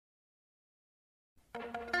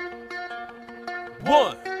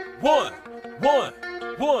one, one, one,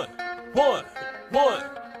 one, one, one, one,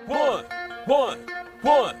 one, one,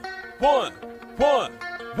 one, one,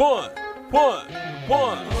 one, one,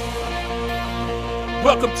 one.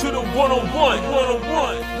 Welcome to the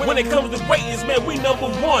one-on-one. When it comes to ratings, man, we number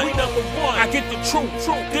one. I get the truth,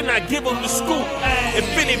 then I give them the scoop. If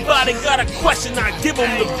anybody got a question, I give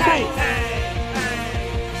them the proof.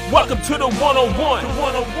 Welcome to the one-on-one.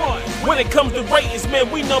 When it comes to ratings,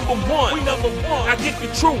 man, we number one. I get the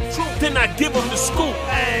truth, then I give them the scoop.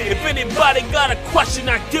 If anybody got a question,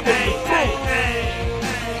 I give them the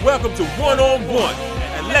proof. Welcome to one-on-one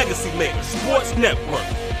at Legacy Maker Sports Network.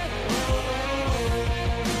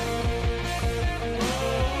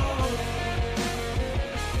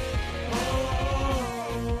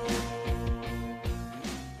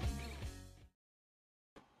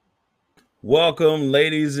 Welcome,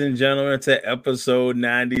 ladies and gentlemen, to episode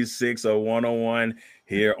 96 of 101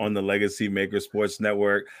 here on the Legacy Maker Sports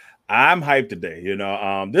Network. I'm hyped today.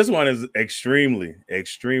 This one is extremely,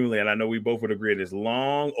 and I know we both would agree it's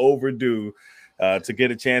long overdue to get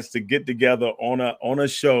a chance to get together on a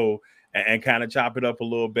show and kind of chop it up a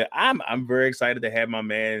little bit. I'm very excited to have my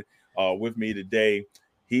man with me today.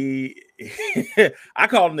 I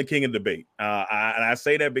call him the king of debate. I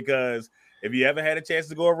say that because if you ever had a chance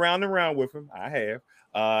to go around and around with him, I have.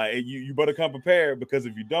 You better come prepared, because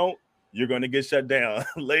if you don't, you're going to get shut down.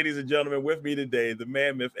 Ladies and gentlemen, with me today, the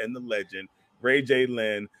man, myth, and the legend, Ray J.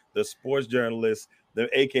 Lynn, the sports journalist, the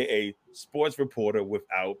AKA sports reporter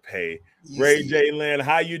without pay. Ray J. Lynn,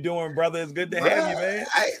 how you doing, brother? It's good to have you, man.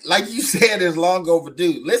 Like you said, it's long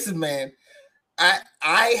overdue. Listen, man,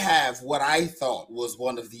 I have what I thought was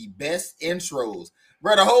one of the best intros.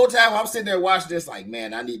 Bro, the whole time I'm sitting there watching this, like,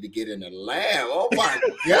 man, I need to get in the lab. Oh my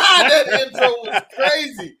God, that intro was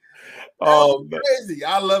crazy. Crazy.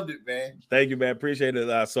 I loved it, man. Thank you, man. Appreciate it.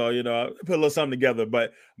 I saw, I put a little something together.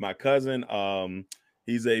 But my cousin,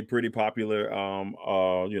 he's a pretty popular,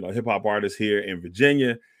 hip hop artist here in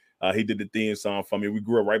Virginia. He did the theme song for me. We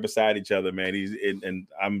grew up right beside each other, man. And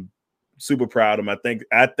I'm super proud of him.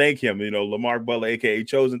 I thank him. Lamar Butler, aka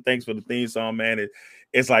Chosen. Thanks for the theme song, man.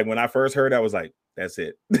 It's like when I first heard it, I was like, that's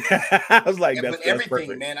it. I was like, that's everything,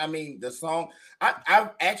 perfect, man. I mean, the song, I've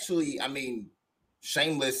actually,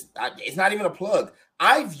 shameless. It's not even a plug.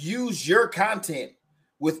 I've used your content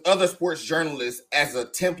with other sports journalists as a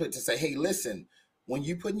template to say, hey, listen, when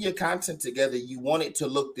you putting your content together, you want it to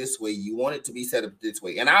look this way. You want it to be set up this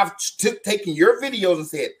way. And I've taken your videos and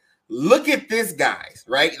said, look at this, guys,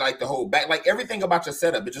 right? Like the whole back, like everything about your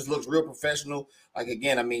setup. It just looks real professional. Like,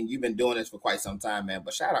 again, you've been doing this for quite some time, man.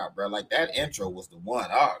 But shout out, bro. Like, that intro was the one.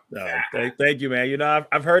 Oh, thank you, man.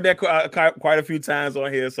 I've heard that quite a few times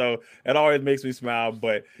on here, so it always makes me smile.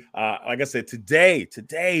 But like I said,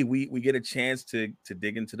 today we get a chance to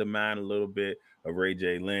dig into the mind a little bit of Ray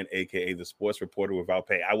J. Lynn, aka the sports reporter without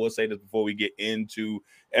pay. I will say this before we get into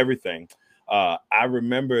everything. I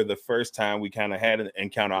remember the first time we kind of had an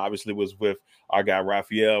encounter, obviously, was with our guy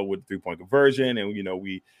Raphael with 3-point conversion. And,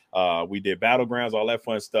 we did battlegrounds, all that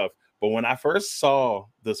fun stuff. But when I first saw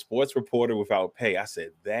the sports reporter without pay, I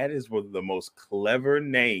said, that is one of the most clever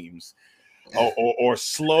names or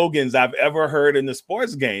slogans I've ever heard in the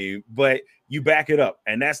sports game. But you back it up.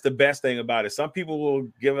 And that's the best thing about it. Some people will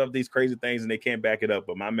give up these crazy things and they can't back it up.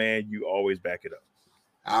 But my man, you always back it up.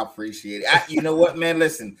 I appreciate it. You know what, man?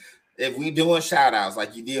 Listen. If we doing shout outs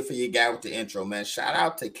like you did for your guy with the intro, man, shout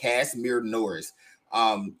out to Casimir Norris.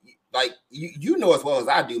 Like you know as well as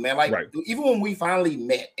I do, man. Like even when we finally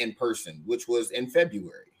met in person, which was in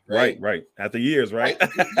February, right. After years, right?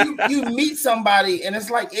 Like, you meet somebody and it's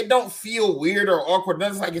like it don't feel weird or awkward.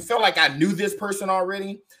 It's like it felt like I knew this person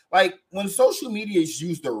already. Like when social media is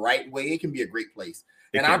used the right way, it can be a great place.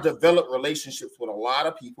 I've developed relationships with a lot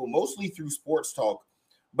of people, mostly through sports talk.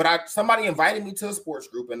 But somebody invited me to a sports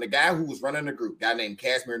group, and the guy who was running the group, a guy named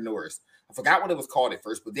Casimir Norris, I forgot what it was called at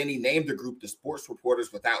first, but then he named the group the Sports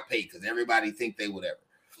Reporters Without Pay because everybody think they whatever.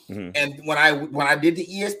 Mm-hmm. And when I did the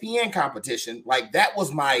ESPN competition, like that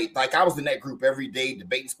was I was in that group every day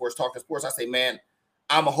debating sports, talking sports. I say, man,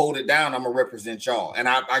 I'm gonna hold it down. I'm gonna represent y'all, and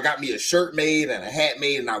I got me a shirt made and a hat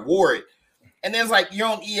made, and I wore it. And then it's like, you're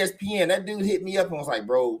on ESPN. That dude hit me up and was like,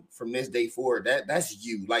 bro, from this day forward, that's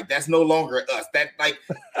you. Like, that's no longer us. That, like,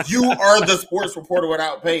 you are the sports reporter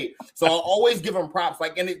without pay. So I'll always give him props.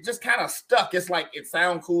 Like, and it just kind of stuck. It's like, it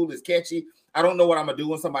sounds cool. It's catchy. I don't know what I'm going to do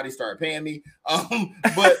when somebody start paying me.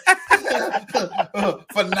 But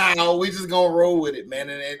for now, we just going to roll with it,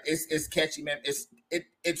 man. And it's catchy, man.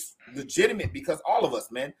 It's legitimate because all of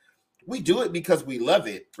us, man, we do it because we love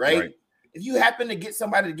it, right? if you happen to get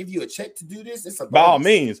somebody to give you a check to do this, it's a bonus. By all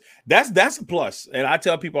means, that's a plus. And I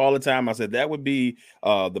tell people all the time, I said that would be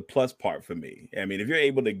the plus part for me. I mean, if you're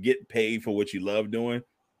able to get paid for what you love doing,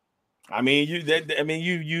 I mean, you've hit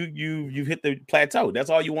the plateau. That's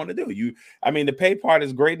all you want to do. The pay part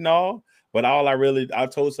is great and all, but I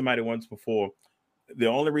told somebody once before, the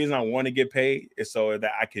only reason I want to get paid is so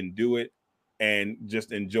that I can do it and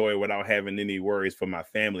just enjoy it without having any worries for my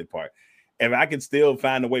family part. If I can still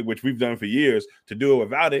find a way, which we've done for years, to do it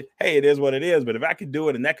without it, hey, it is what it is. But if I can do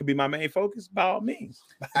it and that could be my main focus, by all means.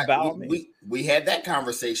 We had that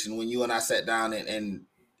conversation when you and I sat down in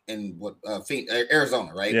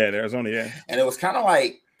Arizona, right? Yeah, Arizona, yeah. And it was kind of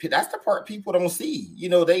like, that's the part people don't see. You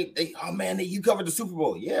know, they oh man, you covered the Super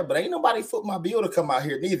Bowl. Yeah, but ain't nobody foot my bill to come out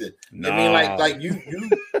here neither. No. I mean, like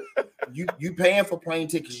you paying for plane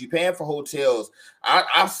tickets, you paying for hotels.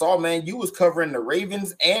 I saw, man, you was covering the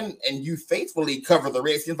Ravens and you faithfully cover the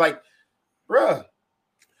Redskins. Like, bruh,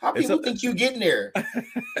 how people think you getting there?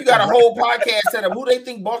 You got a whole podcast set up. Who they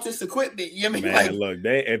think bought this equipment? You know what I mean? Man, look,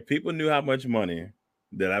 if people knew how much money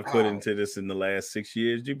that I've put into this in the last 6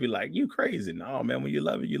 years, you'd be like, you crazy. No, man, when you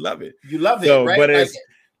love it, you love it. You love it, right? But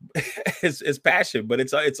it's passion, but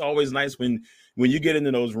it's always nice when you get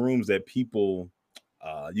into those rooms that people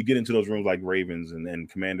you get into those rooms like Ravens and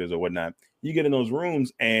Commanders or whatnot. You get in those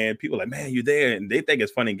rooms and people are like, man, you're there, and they think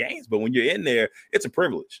it's fun and games. But when you're in there, it's a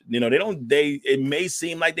privilege. You know, it may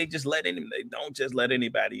seem like they don't just let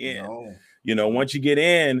anybody in. No. You know, once you get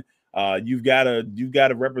in, you've got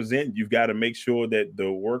to represent. You've got to make sure that the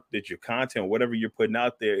work, that your content, whatever you're putting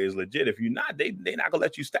out there, is legit. If you're not, they're not gonna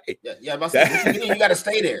let you stay. Yeah. You got to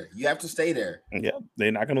stay there. You have to stay there. Yeah,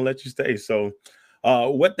 they're not gonna let you stay. So,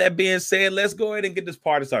 with that being said, let's go ahead and get this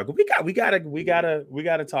party started. We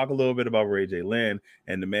gotta talk a little bit about Ray J. Lynn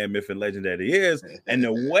and the man, myth, and legend that he is. And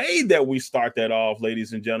the way that we start that off,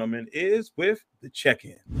 ladies and gentlemen, is with the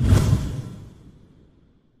check-in.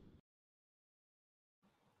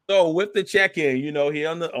 So with the check-in, you know, here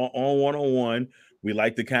on one-on-one, we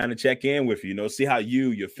like to kind of check in with you, see how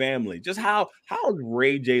your family, just how's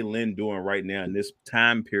Ray J. Lynn doing right now in this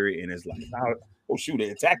time period in his life? Oh shoot, they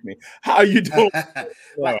attacked me. How are you doing?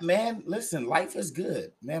 Man, listen, life is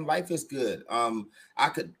good. Man, life is good. I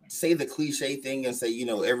could say the cliche thing and say,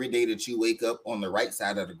 every day that you wake up on the right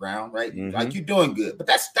side of the ground, right? Mm-hmm. Like, you're doing good. But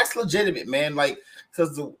that's legitimate, man. Like,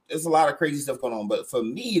 because there's a lot of crazy stuff going on. But for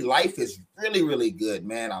me, life is really, really good,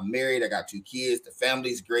 man. I'm married. I got 2 kids. The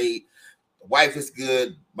family's great. The wife is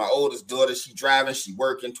good. My oldest daughter, she driving, she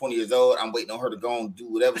working, 20 years old. I'm waiting on her to go and do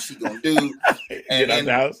whatever she gonna do. And then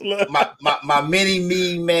my mini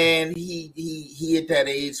me, man, he at that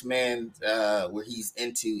age, man, where he's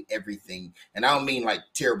into everything. And I don't mean like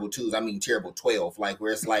terrible 2s, I mean terrible 12, like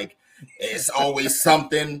where it's like it's always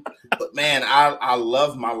something. But man, I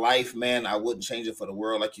love my life, man. I wouldn't change it for the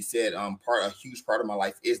world. Like you said, a huge part of my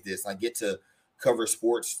life is this. I get to cover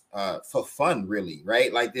sports for fun, really,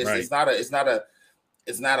 right? Like this, right. It's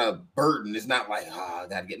not a burden. It's not like, I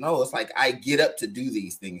gotta get, no, it's like I get up to do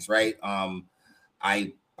these things, right?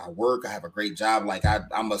 I work, I have a great job. Like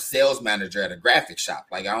I'm a sales manager at a graphic shop.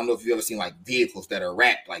 Like, I don't know if you've ever seen like vehicles that are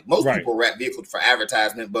wrapped. Like most people wrap vehicles for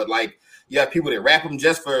advertisement, but like you have people that wrap them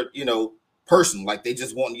just for, personal. Like they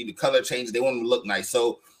just want you to color change. They want them to look nice.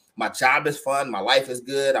 So my job is fun. My life is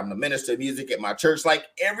good. I'm the minister of music at my church. Like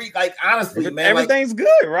honestly, man, everything's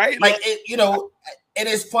good, right? Like it, and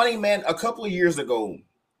it's funny, man. A couple of years ago,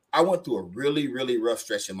 I went through a really, really rough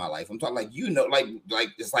stretch in my life. I'm talking like,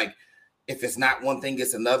 it's like, if it's not one thing,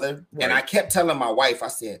 it's another. Right. And I kept telling my wife, I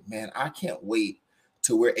said, man, I can't wait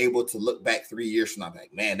till we're able to look back 3 years from now. I'm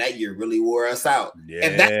like, man, that year really wore us out. Yeah.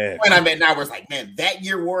 And that's the point I'm at now, where it's like, man, that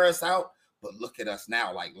year wore us out. But look at us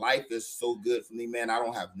now. Like, life is so good for me, man. I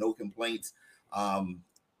don't have no complaints. I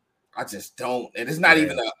just don't. And it's not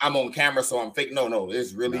even I'm on camera, so I'm fake. No,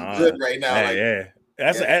 it's really good right now.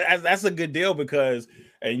 That's a good deal, because,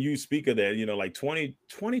 and you speak of that, like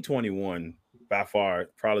 2021 by far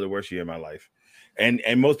probably the worst year of my life. And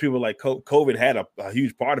most people, like, COVID had a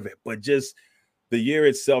huge part of it, but just the year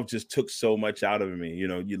itself just took so much out of me.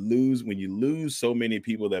 When you lose so many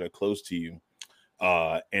people that are close to you.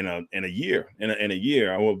 In a year,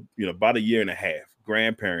 about a year and a half,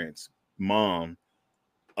 grandparents, mom,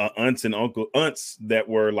 aunts and aunts that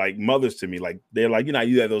were like mothers to me. Like, they're like,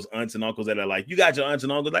 you have those aunts and uncles that are like, you got your aunts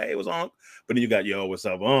and uncles, like, hey, what's uncle? But then you got, yo, what's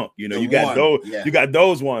up, unc? You got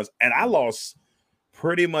those ones. And I lost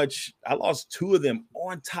 2 of them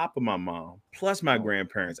on top of my mom, plus my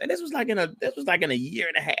grandparents. And this was like in a year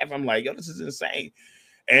and a half. I'm like, yo, this is insane.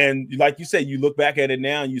 And like you said, you look back at it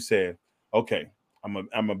now and you said, okay,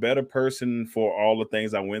 I'm a better person for all the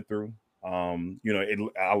things I went through.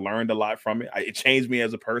 I learned a lot from it. It changed me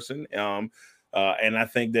as a person. And I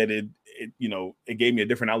think that it gave me a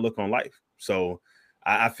different outlook on life. So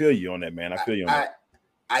I feel you on that, man. I feel you on that.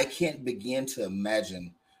 I can't begin to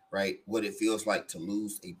imagine, right, what it feels like to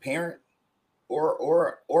lose a parent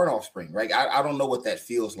or an offspring, right? I don't know what that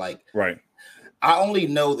feels like. Right. I only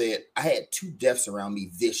know that I had 2 deaths around me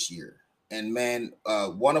this year. And man,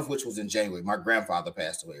 one of which was in January. My grandfather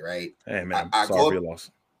passed away, right? Hey man, sorry for your loss.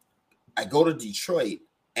 I go to Detroit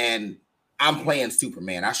and I'm playing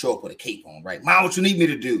Superman. I show up with a cape on, right? Mom, what you need me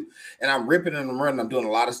to do? And I'm ripping and I'm running. I'm doing a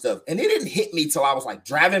lot of stuff. And it didn't hit me till I was like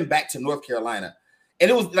driving back to North Carolina. And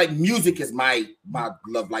it was like music is my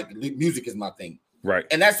love. Like music is my thing. Right.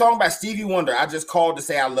 And that song by Stevie Wonder, I just called to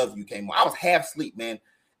say I love you, came on. I was half asleep, man.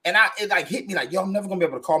 And it like hit me like, yo, I'm never gonna be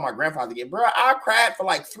able to call my grandfather again, bro. I cried for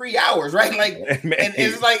like 3 hours, right? Like, and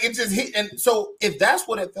it's like it just hit. And so, if that's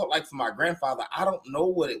what it felt like for my grandfather, I don't know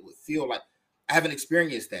what it would feel like. I haven't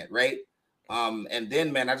experienced that, right? And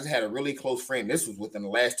then, man, I just had a really close friend. This was within the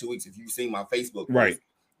last 2 weeks. If you've seen my Facebook, right?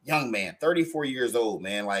 Young man, 34 years old,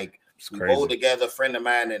 man. Like we bowled together, a friend of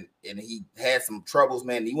mine, and he had some troubles,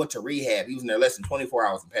 man. He went to rehab. He was in there less than 24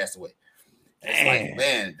 hours and passed away. It's like,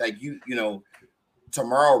 man, like you know.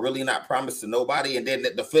 Tomorrow really not promised to nobody. And then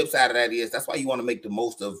the flip side of that is that's why you want to make the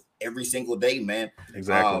most of every single day, man.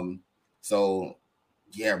 Exactly. So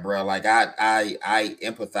yeah, bro, like I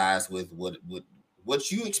empathize with what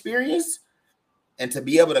you experienced, and to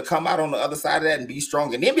be able to come out on the other side of that and be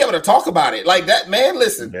strong and then be able to talk about it like that, man.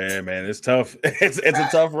 Listen. Yeah, man, it's tough. It's a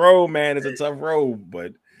tough road, man. It's a tough road,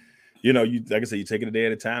 but you like I said, you take it a day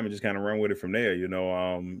at a time and just kind of run with it from there,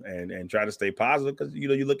 and try to stay positive because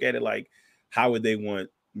you look at it like, how would they want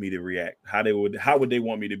me to react? How would they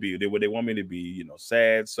want me to be? Would they want me to be,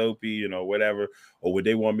 sad, soapy, whatever, or would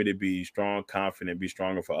they want me to be strong, confident, be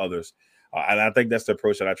stronger for others? And I think that's the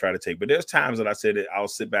approach that I try to take. But there's times that I said that I'll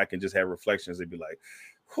sit back and just have reflections and be like,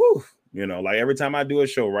 whew, like every time I do a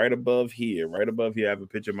show, right above here, I have a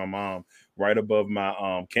picture of my mom right above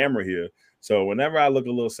my camera here. So whenever I look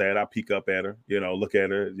a little sad, I peek up at her, look at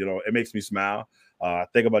her, it makes me smile.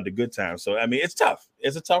 Think about the good times. So I mean, it's tough.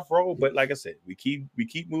 It's a tough road, but like I said, we keep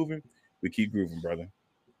moving, we keep grooving, brother.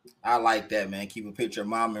 I like that, man. Keep a picture of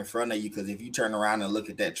mom in front of you, because if you turn around and look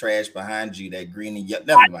at that trash behind you, that green and yellow,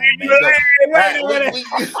 never mind, man. I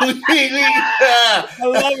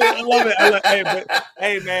love it.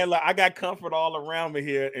 Hey, man, look, I got comfort all around me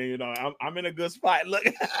here, and I'm in a good spot. Look,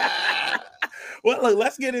 well, look,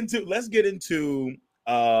 let's get into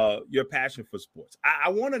your passion for sports. I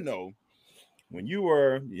want to know, when you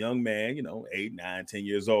were a young man, 8, 9, 10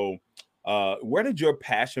 years old, where did your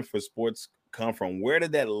passion for sports come from? Where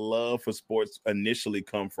did that love for sports initially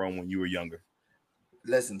come from when you were younger?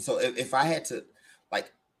 Listen, so if I had to,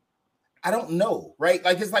 like, I don't know, right?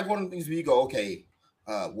 Like, it's like one of the things where you go, okay,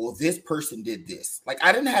 well, this person did this. Like,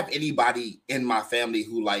 I didn't have anybody in my family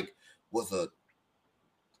who like was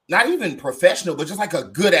not even professional, but just like a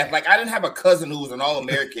good athlete. Like, I didn't have a cousin who was an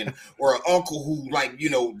All-American or an uncle who, like,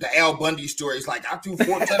 the Al Bundy stories, like, I threw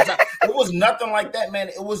 4 touchdowns. It was nothing like that, man.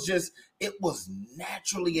 It was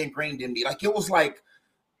naturally ingrained in me. Like, it was like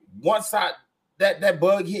once that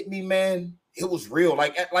bug hit me, man, it was real.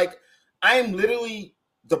 Like I am literally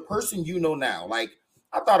the person now. Like,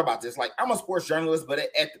 I thought about this. Like, I'm a sports journalist, but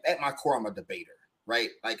at my core, I'm a debater. Right?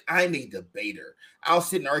 Like, I'm a debater. I'll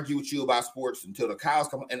sit and argue with you about sports until the cows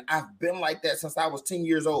come. And I've been like that since I was 10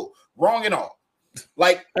 years old. Wrong and all.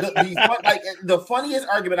 Like, the funniest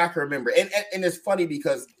argument I can remember. And it's funny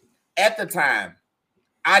because at the time,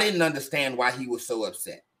 I didn't understand why he was so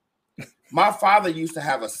upset. My father used to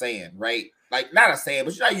have a saying, right? Like, not a saying,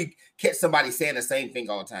 but you catch somebody saying the same thing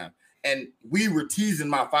all the time. And we were teasing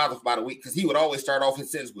my father for about a week because he would always start off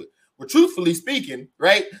his sentence with, well, truthfully speaking,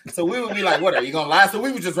 right? So we would be like, what, are you going to lie? So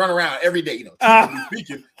we would just run around every day,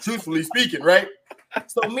 truthfully speaking, right?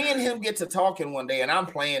 So me and him get to talking one day, and I'm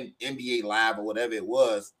playing NBA Live or whatever it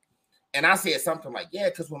was. And I said something like, yeah,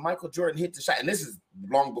 because when Michael Jordan hit the shot, and this is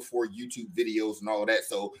long before YouTube videos and all that.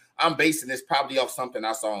 So I'm basing this probably off something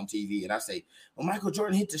I saw on TV. And I say, when Michael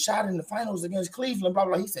Jordan hit the shot in the finals against Cleveland, blah,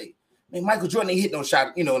 blah, blah. He say, man, Michael Jordan ain't hit no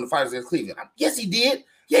shot, in the finals against Cleveland. Yes, he did.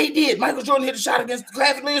 Yeah, he did. Michael Jordan hit a shot against the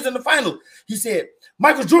Cavaliers in the final. He said,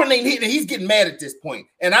 Michael Jordan ain't hitting it. He's getting mad at this point.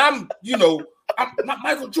 And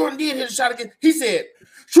Michael Jordan did hit a shot again. He said,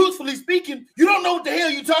 truthfully speaking, you don't know what the hell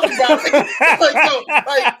you're talking about.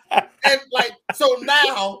 So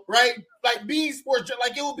now, right? Like, being sports,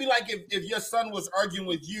 like, it would be like if your son was arguing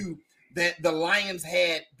with you that the Lions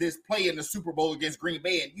had this play in the Super Bowl against Green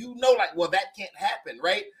Bay, and well, that can't happen,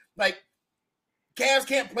 right? Like, Cavs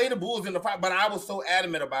can't play the Bulls in the fight, but I was so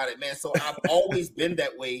adamant about it, man. So I've always been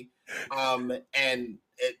that way.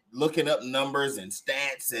 Looking up numbers and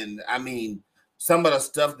stats, and I mean, some of the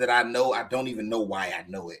stuff that I know, I don't even know why I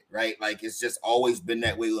know it, right? Like, it's just always been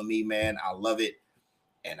that way with me, man. I love it.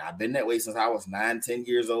 And I've been that way since I was 9-10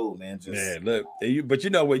 years old, man. Look, but you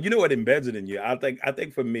know what embeds it in you. I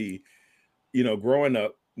think for me, growing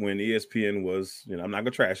up, when ESPN was, I'm not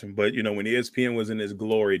gonna trash him, but when ESPN was in its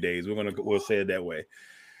glory days, we'll say it that way.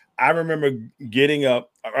 I remember getting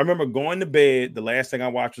up. I remember going to bed. The last thing I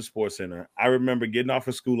watched was SportsCenter. I remember getting off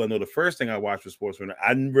of school. I know the first thing I watched was SportsCenter.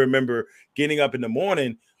 I remember getting up in the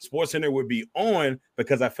morning. SportsCenter would be on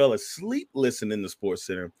because I fell asleep listening to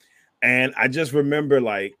SportsCenter, and I just remember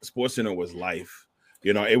like SportsCenter was life.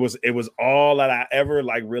 It was all that I ever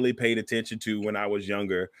like really paid attention to when I was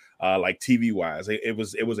younger, like TV wise. It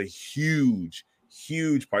was a huge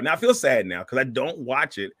part. Now I feel sad now because I don't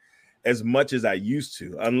watch it as much as I used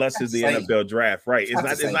to, unless it's the NFL draft. Right? It's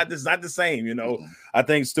not the same. Mm-hmm. I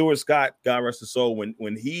think Stuart Scott, God rest his soul,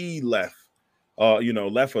 when he left,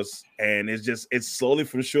 left us, and it's slowly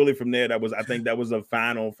from there. I think that was a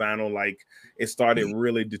final. Like, it started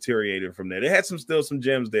really deteriorating from there. It had still some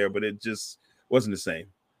gems there, but it just wasn't the same.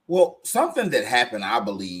 Well, something that happened, I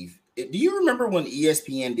believe. Do you remember when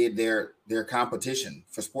ESPN did their competition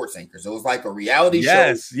for sports anchors? It was like a reality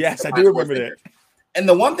show. Yes, I do remember that. And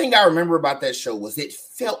the one thing I remember about that show was it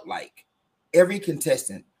felt like every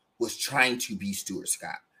contestant was trying to be Stuart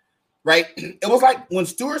Scott, right? It was like when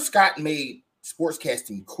Stuart Scott made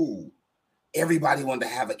sportscasting cool, everybody wanted to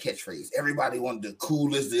have a catchphrase. Everybody wanted to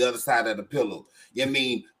cool as the other side of the pillow. You know what I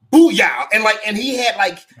mean? Booyah! And he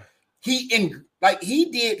had he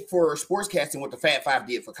did for sportscasting what the Fat Five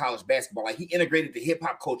did for college basketball. Like, he integrated the hip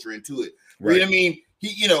hop culture into it. Right. You know what I mean?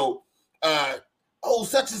 He,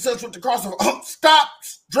 such and such with the crossover. Oh, stop,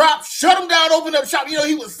 drop, shut him down, open up shop.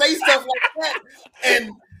 He would say stuff like that.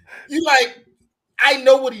 And I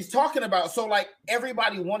know what he's talking about. So like,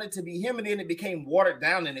 everybody wanted to be him, and then it became watered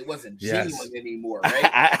down and it wasn't genuine anymore,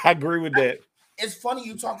 right? I agree with that. It's funny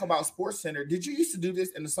you talk about SportsCenter. Did you used to do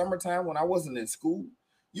this in the summertime when I wasn't in school?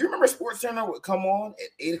 You remember SportsCenter would come on at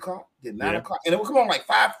 8 o'clock, then 9 o'clock, and it would come on like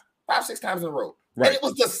 5-6 times in a row. Right. And it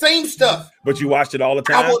was the same stuff. But you watched it all the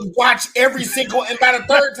time? I would watch every single, and by the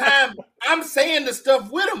third time, I'm saying the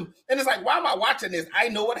stuff with them. And it's like, why am I watching this? I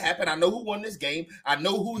know what happened. I know who won this game. I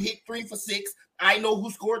know who hit 3 for 6. I know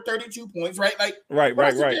who scored 32 points, right? Like, right.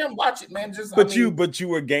 There, watch it, man. But you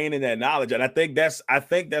were gaining that knowledge. And I think that's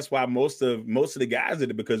why most of the guys did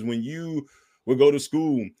it, because when you would go to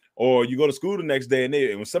school, or you go to school the next day, and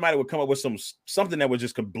when somebody would come up with something that was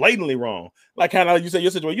just blatantly wrong, like kind of you say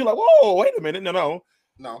your situation, you're like, whoa, wait a minute, no.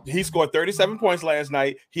 He scored 37 points last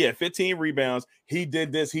night. He had 15 rebounds. He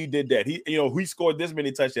did this. He did that. He scored this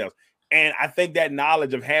many touchdowns. And I think that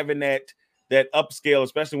knowledge of having that upscale,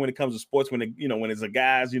 especially when it comes to sports, when it's a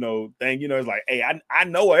guy's thing, it's like, hey, I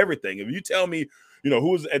know everything. If you tell me,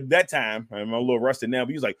 who was at that time, I'm a little rusted now, but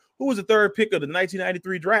he was like, who was the third pick of the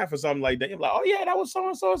 1993 draft or something like that? You're like, oh yeah, that was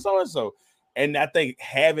so-and-so and so-and-so. And I think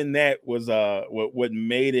having that was what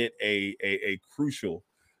made it a crucial,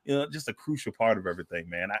 just a crucial part of everything,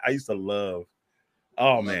 man. I used to love,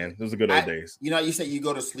 man, those are good old days. You say you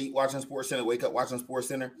go to sleep watching SportsCenter, wake up watching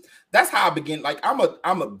SportsCenter. That's how I begin. Like, I'm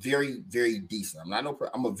a very, very decent.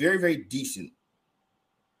 I'm a very, very decent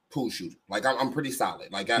pool shooter. Like, I'm pretty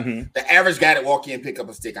solid. Like, the average guy that walk in, pick up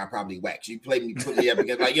a stick, I probably whack. You put me up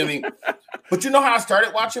against, like, you know what I mean? But you know how I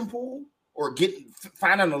started watching pool or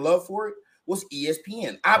finding the love for it was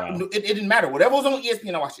ESPN. It didn't matter. Whatever was on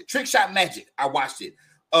ESPN, I watched it. Trick Shot Magic, I watched it.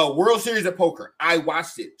 World Series of Poker, I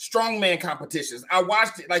watched it. Strongman competitions, I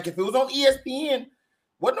watched it. Like, if it was on ESPN,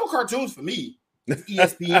 wasn't no cartoons for me. It's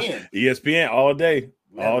ESPN. ESPN all day.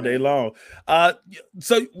 All day long.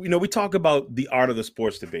 So we talk about the art of the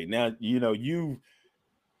sports debate. Now,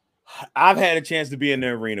 I've had a chance to be in the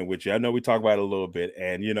arena with you. I know we talk about it a little bit,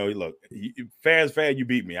 and look, fair is fair. You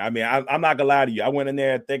beat me. I mean, I'm not gonna lie to you. I went in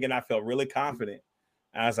there thinking I felt really confident.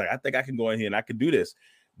 I was like, I think I can go in here and I can do this.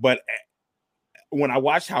 But when I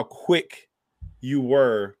watched how quick you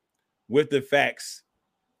were with the facts,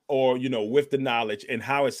 or with the knowledge and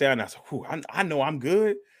how it sounded, I was like, I know I'm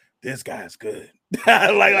good. This guy's good.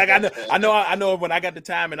 like I know when I got the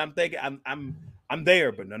time, and I'm thinking I'm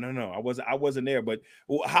there, but no, I wasn't there. But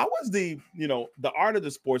how was the art of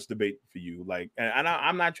the sports debate for you? Like, and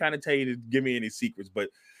I'm not trying to tell you to give me any secrets, but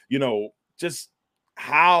just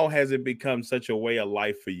how has it become such a way of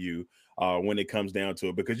life for you when it comes down to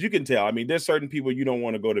it? Because you can tell, I mean, there's certain people you don't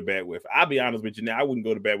want to go to bed with. I'll be honest with you now, I wouldn't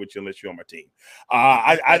go to bed with you unless you're on my team.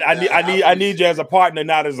 I need you as a partner,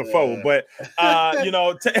 not as a foe. But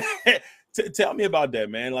Tell me about that,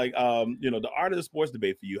 man. Like, the art of the sports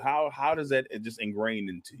debate for you. How does that just ingrained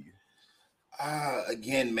into you?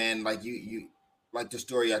 Again, man, like you like the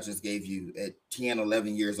story I just gave you at 10,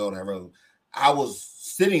 11 years old, I was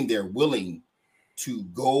sitting there willing to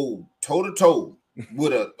go toe to toe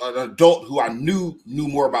with an adult who I knew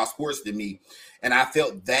more about sports than me. And I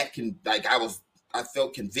felt I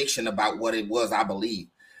felt conviction about what it was I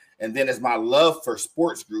believed. And then as my love for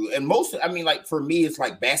sports grew, and like for me, it's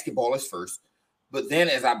like basketball is first. But then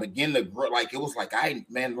as I began to grow, like it was like I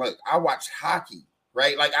watched hockey,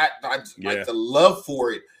 right? Like like the love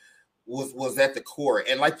for it was at the core.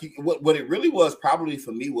 And like what it really was probably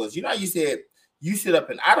for me was, you said you sit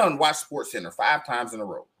up and I done watch Sports Center 5 times in a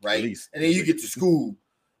row, right? And then you get to school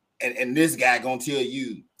and this guy gonna tell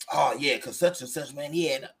you, oh yeah, because such and such,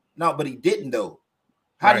 man, no, but he didn't though.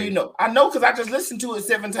 How do you know? I know because I just listened to it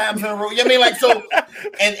 7 times in a row. You know what I mean? Like, so,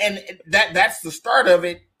 and that's the start of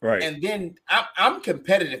it. Right. And then I'm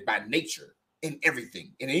competitive by nature in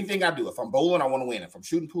everything. In anything I do. If I'm bowling, I want to win. If I'm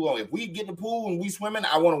shooting pool, if we get in the pool and we swimming,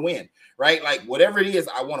 I want to win. Right? Like whatever it is,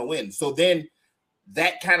 I want to win. So then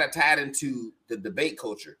that kind of tied into the debate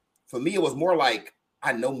culture. For me, it was more like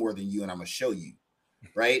I know more than you and I'm gonna show you.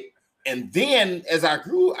 Right. And then as I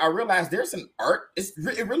grew, I realized there's an art.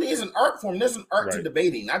 It really is an art form. There's an art to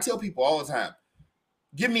debating. I tell people all the time,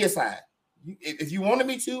 give me a side. If you wanted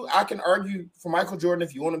me to, I can argue for Michael Jordan.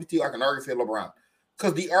 If you wanted me to, I can argue for LeBron.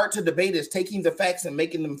 Because the art to debate is taking the facts and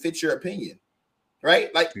making them fit your opinion.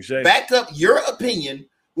 Right? Like back up your opinion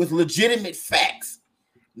with legitimate facts,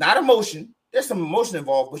 not emotion. There's some emotion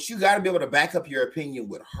involved, but you got to be able to back up your opinion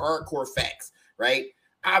with hardcore facts, right?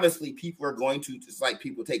 Obviously, people are going to, just like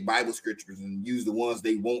people take Bible scriptures and use the ones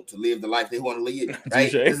they want to live the life they want to live,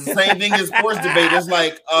 right? It's the same thing as sports debate. It's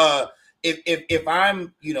like, if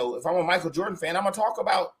I'm a Michael Jordan fan, I'm gonna talk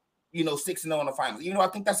about 6-0 in the finals. I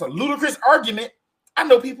think that's a ludicrous argument. I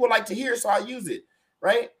know people like to hear, so I use it,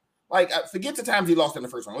 right? Like, forget the times he lost in the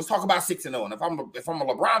first one. Let's talk about 6-0. And if I'm a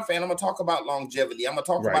LeBron fan, I'm gonna talk about longevity. I'm gonna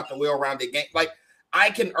talk about the well-rounded game. Like,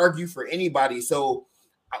 I can argue for anybody. So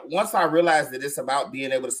once I realized that it's about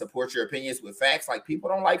being able to support your opinions with facts, like people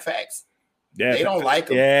don't like facts. Yeah, they don't like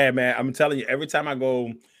them. Yeah, man. I'm telling you, every time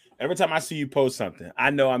I see you post something, I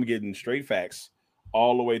know I'm getting straight facts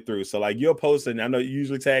all the way through. So like you're posting, I know you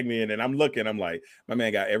usually tag me in and I'm looking, I'm like, my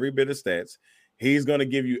man got every bit of stats. He's going to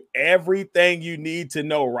give you everything you need to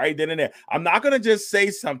know right then and there. I'm not going to just say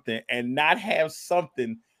something and not have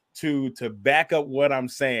something to back up what I'm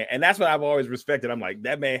saying. And that's what I've always respected. I'm like,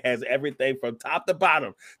 that man has everything from top to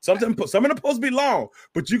bottom. Some of the posts be long,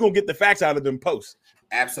 but you're going to get the facts out of them posts.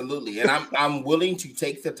 Absolutely. And I'm willing to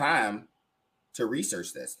take the time to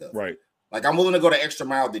research that stuff. Right. Like I'm willing to go the extra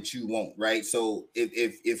mile that you won't. Right. So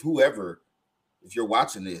if you're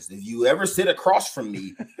watching this, if you ever sit across from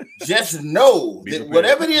me, just know that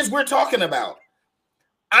whatever it is we're talking about,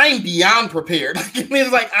 I'm beyond prepared.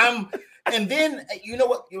 It's like and then you know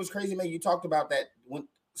what? It was crazy, man. You talked about that when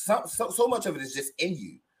so much of it is just in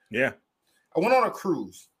you. Yeah. I went on a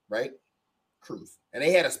cruise, right? And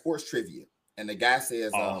they had a sports trivia. And the guy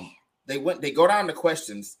says, they go down to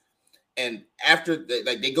questions. And after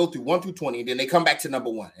they go through 1 through 20, then they come back to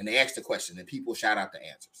number 1 and they ask the question and people shout out the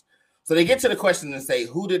answers. So they get to the question and say,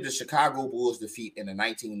 who did the Chicago Bulls defeat in the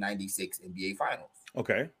 1996 NBA Finals?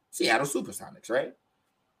 Okay. Seattle Supersonics, right?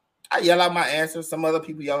 I yell out my answers. Some other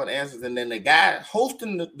people yell out answers. And then the guy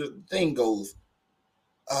hosting the thing goes,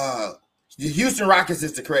 the Houston Rockets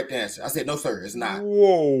is the correct answer. I said, no, sir, it's not.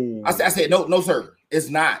 Whoa. I said, no, sir, it's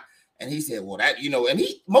not. And he said, well, that, and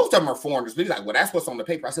most of them are foreigners, but he's like, well, that's what's on the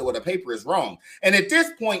paper. I said, well, the paper is wrong. And at this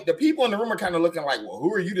point, the people in the room are kind of looking like, well,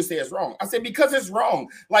 who are you to say it's wrong? I said, because it's wrong.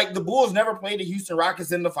 Like the Bulls never played the Houston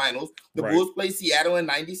Rockets in the finals. The Bulls played Seattle in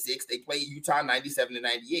 96. They played Utah in 97 and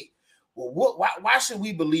 98. Well, why should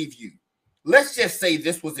we believe you? Let's just say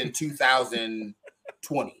this was in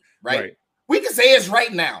 2020, right? We can say it's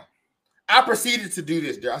right now. I proceeded to do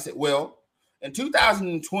this. I said, well, in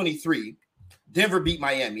 2023, Denver beat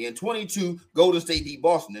Miami. In 22, Golden State beat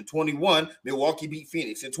Boston. In 21, Milwaukee beat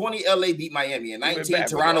Phoenix. In 20, LA beat Miami. In 19,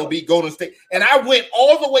 Toronto beat Golden State. And I went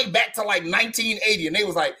all the way back to like 1980. And they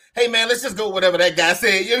was like, hey, man, let's just go whatever that guy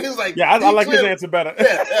said. He was like, yeah, I like his answer better.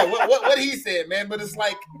 What he said, man. But it's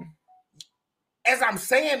like, as I'm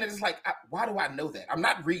saying it, it's like, why do I know that? I'm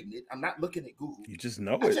not reading it. I'm not looking at Google. You just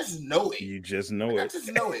know it. I just know it. You just know it. I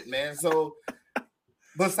just know it, man. So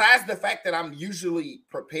besides the fact that I'm usually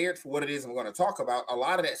prepared for what it is I'm going to talk about, a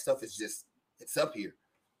lot of that stuff is just, it's up here.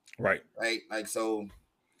 Right. Like, so.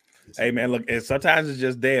 Hey, man, look, and sometimes it's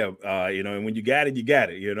just there, and when you got it, you got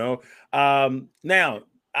it, Now,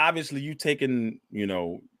 obviously you've taken,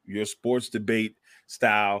 your sports debate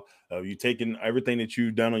style. You taking everything that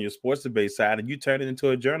you've done on your sports debate side and you turn it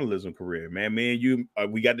into a journalism career, man. Me and you,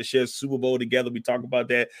 we got to share Super Bowl together. We talk about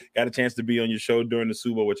that. Got a chance to be on your show during the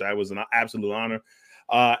Super Bowl, which I was an absolute honor.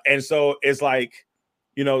 And so it's like,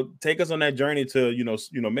 you know, take us on that journey to, you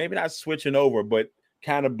know, maybe not switching over, but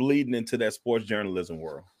kind of bleeding into that sports journalism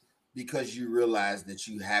world. Because you realize that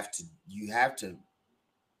you have to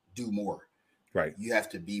do more. Right. You have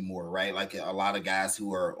to be more, right? Like a lot of guys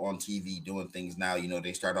who are on TV doing things now, you know,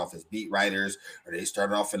 they start off as beat writers or they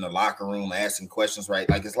start off in the locker room asking questions, right?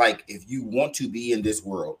 Like, it's like, if you want to be in this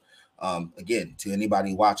world, again, to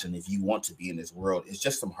anybody watching, if you want to be in this world, it's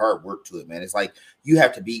just some hard work to it, man. It's like, you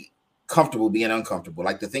have to be comfortable being uncomfortable.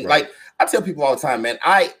 Like the thing, right. Like I tell people all the time, man,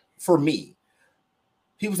 for me,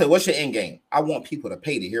 people say, what's your end game? I want people to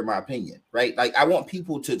pay to hear my opinion, right? Like, I want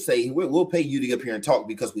people to say, we'll pay you to get up here and talk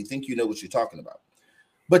because we think you know what you're talking about.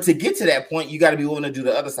 But to get to that point, you got to be willing to do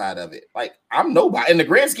the other side of it. Like, I'm nobody. In the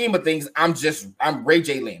grand scheme of things, I'm Ray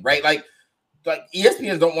J. Lynn, right? Like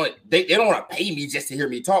ESPN don't want, they don't want to pay me just to hear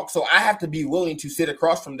me talk. So I have to be willing to sit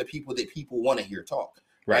across from the people that people want to hear talk,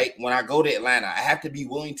 right? When I go to Atlanta, I have to be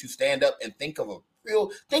willing to stand up and think of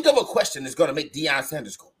a question that's going to make Deion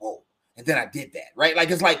Sanders go, whoa. And then I did that, right?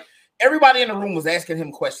 Like, it's like everybody in the room was asking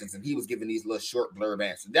him questions and he was giving these little short blurb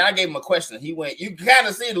answers. Then I gave him a question and he went, you kind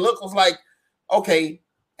of see the look was like, okay.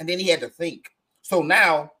 And then he had to think. So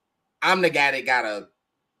now I'm the guy that got a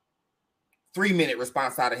 3-minute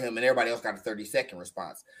response out of him and everybody else got a 30-second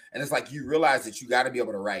response. And it's like, you realize that you got to be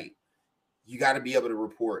able to write. You got to be able to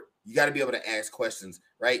report. You got to be able to ask questions,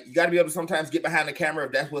 right? You got to be able to sometimes get behind the camera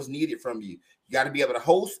if that's what's needed from you. You got to be able to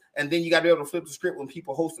host, and then you got to be able to flip the script when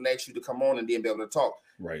people host and ask you to come on and then be able to talk.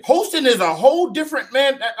 Right. Hosting is a whole different,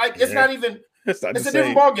 man. Like, it's not even, it's a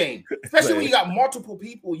different ball game. Especially when you got multiple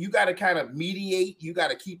people, you got to kind of mediate. You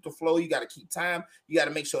got to keep the flow. You got to keep time. You got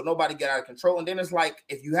to make sure nobody get out of control. And then it's like,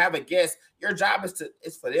 if you have a guest, your job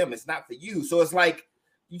it's for them. It's not for you. So it's like,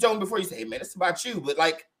 you told me before, you say, hey, man, it's about you. But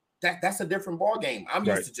like, that's a different ball game. I'm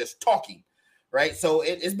used to just talking, right? So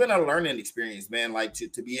it's been a learning experience, man. Like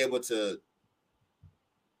to be able to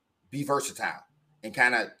be versatile and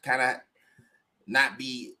kind of not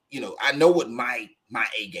be, you know, I know what my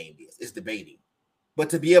A game is. It's debating,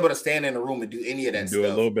 but to be able to stand in a room and do any of that stuff, do a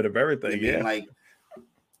little bit of everything, yeah. Like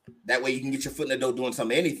that way you can get your foot in the door doing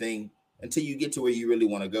something, anything until you get to where you really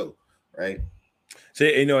want to go, right?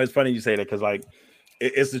 See, you know, it's funny you say that because like.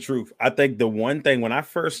 It's the truth. I think the one thing when I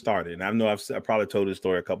first started, and I know I probably told this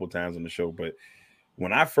story a couple of times on the show, but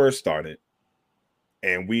when I first started,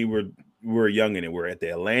 and we were young in it, we're at the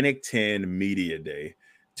Atlantic 10 Media Day,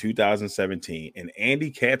 2017, and Andy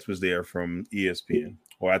Katz was there from ESPN,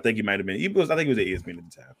 or I think he might have been. I think he was at ESPN at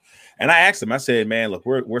the time. And I asked him. I said, "Man, look,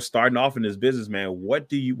 we're starting off in this business, man.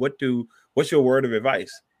 What's your word of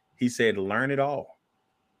advice?" He said, "Learn it all,"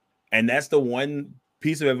 and that's the one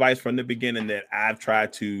piece of advice from the beginning that I've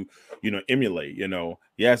tried to, you know, emulate. You know,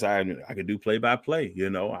 yes, I could do play-by-play. You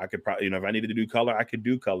know, I could probably, you know, if I needed to do color, I could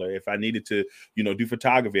do color. If I needed to, you know, do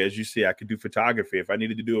photography, as you see, I could do photography. If I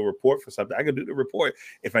needed to do a report for something, I could do the report.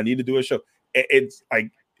 If I need to do a show, it's like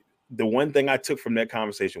the one thing I took from that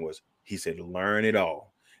conversation was he said, learn it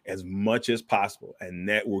all as much as possible, and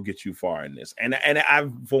that will get you far in this. And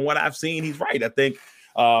from what I've seen, he's right. I think.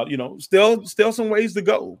 You know, still some ways to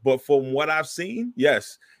go, but from what I've seen,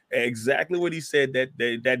 yes, exactly what he said that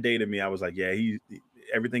day to me, I was like, yeah,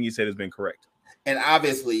 everything he said has been correct. And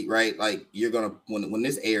obviously, right, like you're gonna when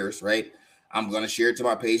this airs, right, I'm gonna share it to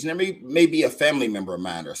my page, and there may be a family member of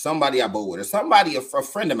mine or somebody I bowl with or somebody a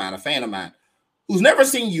friend of mine, a fan of mine who's never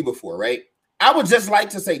seen you before, right? I would just like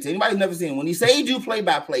to say to anybody who's never seen him, when he say he do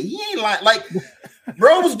play-by-play, he ain't like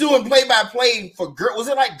bro was doing play-by-play for was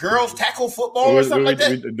it like girls tackle football or something like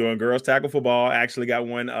that? We're doing girls tackle football. I actually got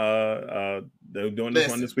one they're doing this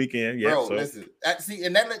one this weekend. Yeah, bro, listen. See,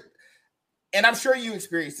 and I'm sure you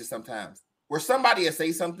experience it sometimes where somebody will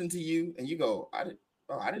say something to you and you go, I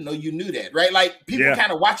didn't know you knew that, right? Like people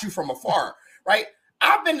kind of watch you from afar, right?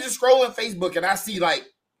 I've been just scrolling Facebook and I see like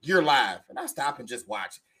you're live and I stop and just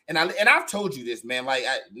watch. And I've told you this, man, like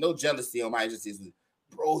no jealousy on my agencies.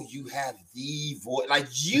 Bro, you have the voice. Like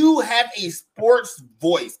you have a sports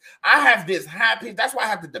voice. I have this high pitch. That's why I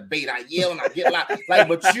have to debate. I yell and I get loud. Like,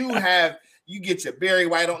 but you get your Barry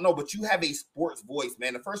White. I don't know, but you have a sports voice,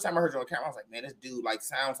 man. The first time I heard you on camera, I was like, man, this dude like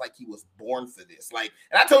sounds like he was born for this. Like,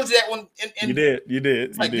 and I told you that when you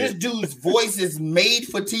did. Like this dude's voice is made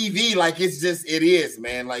for TV. Like it is,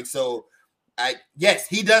 man. Like so. Yes,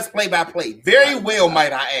 he does play-by-play very well,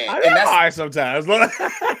 might I add. And that's high sometimes.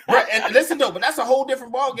 Right, and listen though, but that's a whole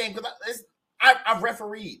different ball game because I've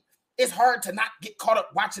refereed. It's hard to not get caught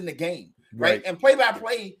up watching the game, right? And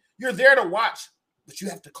play-by-play, you're there to watch, but you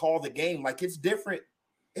have to call the game. Like, it's different.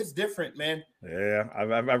 It's different, man. Yeah,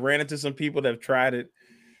 I've ran into some people that have tried it,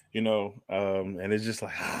 and it's just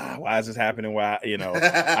like, why is this happening? Why,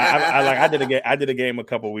 I did a game a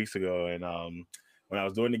couple of weeks ago, and when I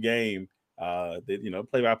was doing the game,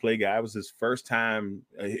 play-by-play guy, it was his first time,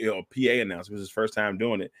 PA announcer, it was his first time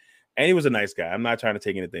doing it, and he was a nice guy. I'm not trying to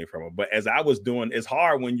take anything from him, but as I was doing, it's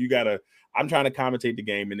hard when I'm trying to commentate the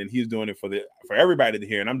game, and then he's doing it for everybody to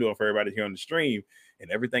hear, and I'm doing it for everybody to hear on the stream, and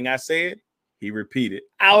everything I said, he repeated.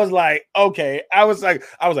 I was like, okay. I was like,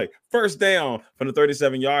 first down from the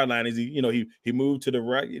 37-yard line. Is he moved to the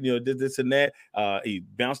right, did this and that. He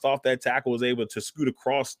bounced off that tackle, was able to scoot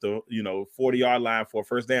across the 40-yard line for a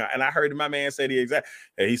first down. And I heard my man say the exact,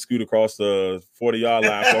 he scooted across the 40-yard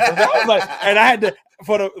line for a first down. I was like, and I had to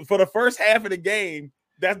for the first half of the game,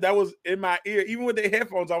 that was in my ear. Even with the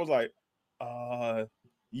headphones, I was like,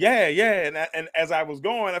 yeah. And as I was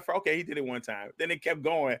going, I thought, okay, he did it one time. Then it kept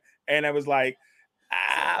going. And I was like,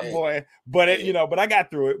 boy. But but I got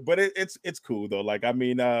through it. But it's cool though. Like, I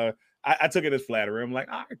mean, I took it as flattery. I'm like,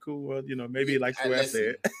 all right, cool. Well, maybe like the way I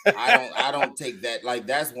said. I don't take that. Like,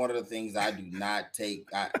 that's one of the things I do not take.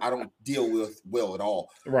 I don't deal with well at all.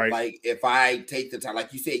 Right. Like, if I take the time,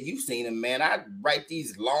 like you said, you've seen them, man. I write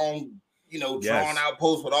these long, drawn out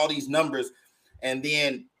posts with all these numbers, and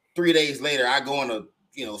then 3 days later, I go on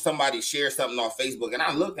somebody shares something on Facebook, and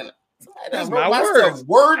I look and that's my words,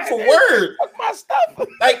 word for word. That's my stuff.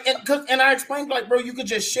 Like, and I explained, like, bro, you could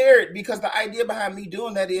just share it, because the idea behind me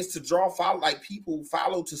doing that is to people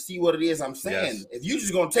follow to see what it is I'm saying. Yes. If you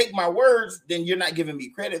just gonna take my words, then you're not giving me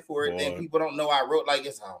credit for it. Boy. Then people don't know I wrote. Like,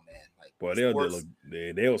 it's man. Like, boy,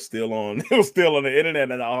 they'll still on the internet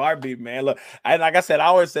in a heartbeat, man. Look, like I said, I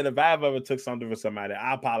always said, if I've ever took something for somebody,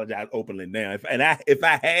 I apologize openly now. If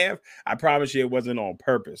I have, I promise you it wasn't on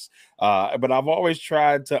purpose. But I've always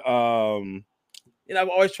tried to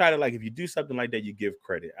like, if you do something like that, you give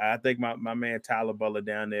credit. I think my man Tyler Butler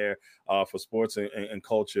down there for sports and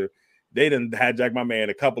culture, they done hijack my man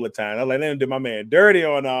a couple of times. I like, they done did my man dirty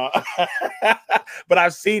on but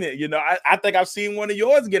I've seen it. I think I've seen one of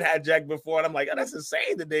yours get hijacked before, and I'm like, oh, that's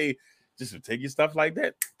insane that they just take your stuff like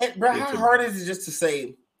that. Hey, bro, how hard is it just to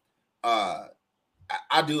say, I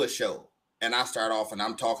do a show and I start off and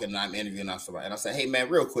I'm talking and I'm interviewing somebody, and I say, hey man,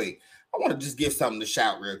 real quick, I want to just give something to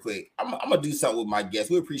shout real quick. I'm gonna do something with my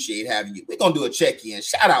guests. We appreciate having you. We're gonna do a check-in.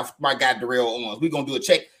 Shout out my guy Darrell Owens. We're gonna do a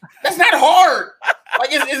check. That's not hard. Like,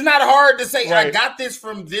 it's not hard to say, right. I got this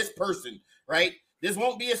from this person, right? This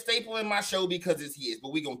won't be a staple in my show because it's his,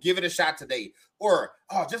 but we're gonna give it a shot today. Or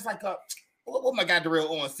just like what my guy Darrell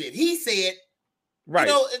Owens said. He said, right.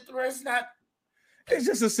 It's not. It's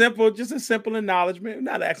just a simple acknowledgement.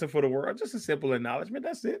 Not asking for the world, just a simple acknowledgement.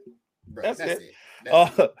 That's it. Bro, that's it.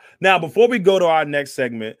 Now, before we go to our next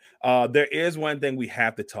segment, there is one thing we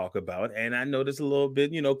have to talk about, and I know this a little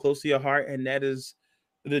bit, close to your heart, and that is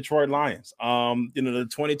the Detroit Lions. The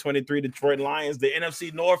 2023 Detroit Lions. The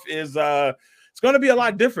NFC North is it's going to be a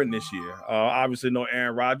lot different this year. Obviously, no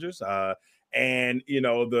Aaron Rodgers, and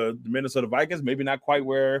the Minnesota Vikings maybe not quite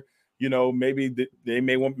where. Maybe they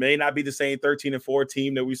may not be the same 13-4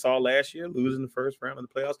 team that we saw last year, losing the first round of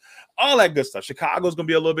the playoffs, all that good stuff. Chicago's going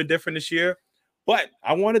to be a little bit different this year. But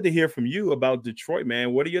I wanted to hear from you about Detroit,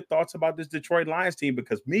 man. What are your thoughts about this Detroit Lions team?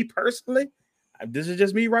 Because me personally, this is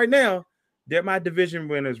just me right now, they're my division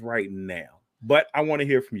winners right now. But I want to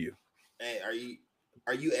hear from you. Hey,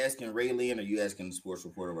 are you asking Ray Lynn or are you asking the sports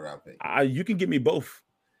reporter what I'll pay? You can give me both.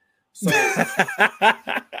 So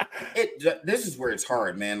this is where it's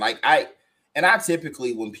hard, man. Like I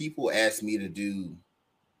typically, when people ask me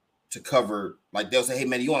to cover, like they'll say, hey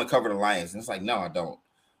man, you want to cover the Lions? And it's like, no, I don't.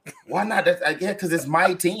 Why not? That's because it's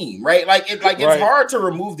my team, right? Like it's hard to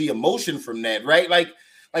remove the emotion from that, right? Like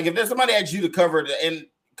if there's somebody asks you to cover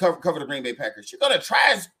the Green Bay Packers, you're gonna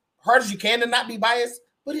try as hard as you can to not be biased,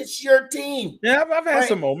 but it's your team. Yeah, I've had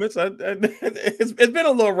some moments. It's been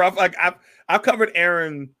a little rough. Like I've covered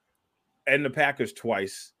Aaron and the Packers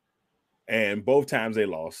twice, and both times they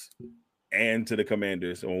lost, and to the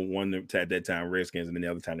Commanders, or one at that time Redskins, and then the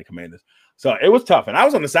other time the Commanders. So it was tough, and I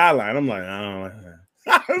was on the sideline. I'm like,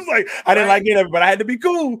 I was like, I didn't like it, but I had to be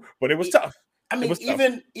cool. But it was tough. I mean,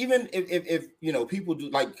 even if people do,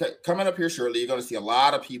 like, coming up here shortly, you're going to see a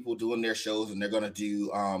lot of people doing their shows, and they're going to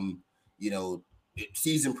do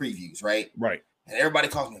season previews, right? Right. And everybody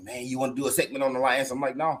calls me, man, you want to do a segment on the Lions? I'm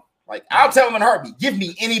like, no. Like, I'll tell them in a heartbeat, give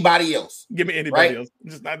me anybody else. Give me anybody else.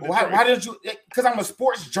 Just not why didn't you? Because I'm a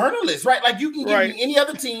sports journalist, right? Like, you can give me any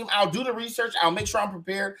other team. I'll do the research. I'll make sure I'm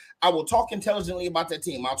prepared. I will talk intelligently about that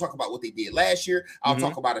team. I'll talk about what they did last year. I'll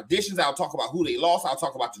talk about additions. I'll talk about who they lost. I'll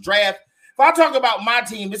talk about the draft. If I talk about my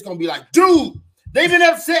team, it's gonna be like, dude, they've been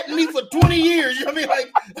upsetting me for 20 years. You know what I mean?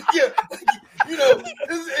 Like, yeah, you know,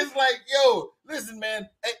 it's like, yo, listen, man.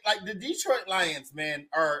 Like the Detroit Lions, man,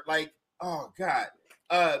 are like, oh God.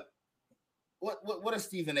 What does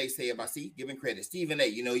Stephen A say about giving credit? Stephen A,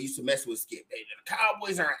 used to mess with Skip. The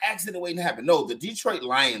Cowboys are an accident waiting to happen. No, the Detroit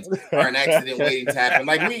Lions are an accident waiting to happen.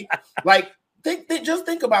 Just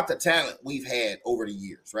think about the talent we've had over the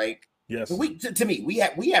years, right? Yes. To me,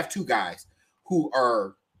 we have two guys who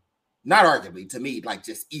are not arguably, to me, like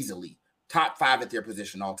just easily top 5 at their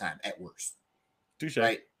position all time at worst. Touché.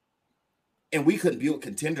 Right? And we couldn't build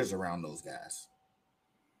contenders around those guys.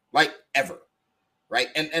 Like ever. Right.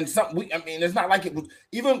 And it's not like it was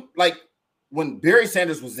even like when Barry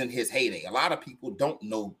Sanders was in his heyday. A lot of people don't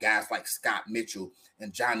know guys like Scott Mitchell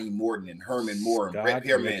and Johnny Morton and Herman Moore and Brett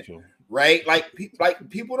Pearman. Right. Like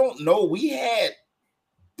people don't know we had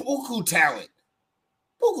buku talent.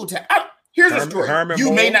 Here's a story.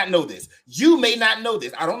 You may not know this.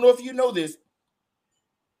 I don't know if you know this.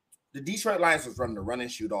 The Detroit Lions was running the run and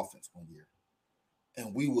shoot offense one year.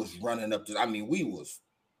 And we was running up to, we was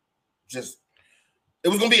just. It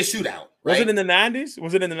was going to be a shootout. Right? Was it in the 90s?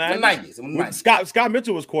 Was it in the 90s? The 90s. Scott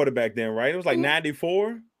Mitchell was quarterback then, right? It was like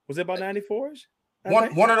 94. Was it about 94-ish? One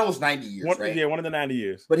of those 90 years, right? Yeah, one of the 90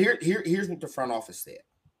 years. But here's what the front office said.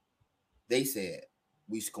 They said,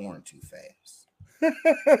 we scoring too fast.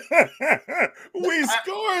 We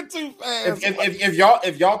scoring too fast.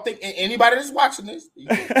 If y'all think, anybody that's watching this,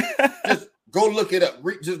 just go look it up.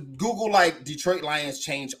 Just Google like Detroit Lions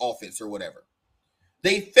change offense or whatever.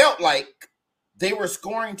 They felt like they were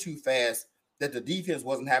scoring too fast, that the defense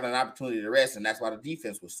wasn't having an opportunity to rest, and that's why the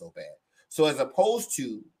defense was so bad. So as opposed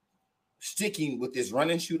to sticking with this run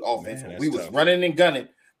and shoot offense, we was running and gunning,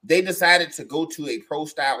 they decided to go to a pro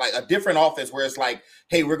style, like a different offense where it's like,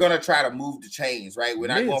 hey, we're going to try to move the chains, right? We're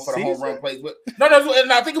not going for the home run plays. No,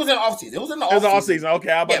 and I think it was in the offseason. It was in the offseason.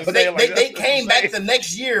 Okay, but they came back the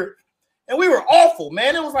next year, and we were awful,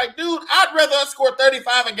 man. It was like, dude, I'd rather us score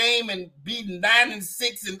 35 a game and be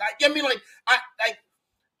 9-6. And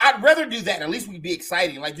I'd rather do that. At least we'd be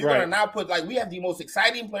exciting. Like, you're going to now put, like, we have the most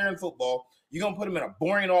exciting player in football. You're going to put him in a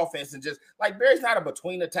boring offense and just, like, Barry's not a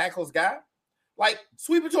between the tackles guy. Like,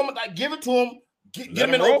 sweep it to him, like, give it to him, get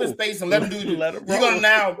him in open space and let him do it. You're going to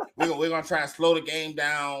now, we're going to try and slow the game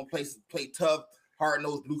down, play tough,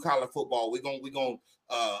 hard-nosed, blue-collar football. We're going to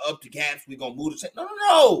up the gaps. We're going to move the chain.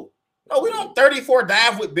 No, we don't 34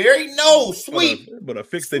 dive with Barry. No, sweep. But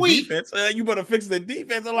fix the defense. You better fix the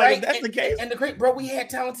defense. Like, right? If that's the case. And the great, bro, we had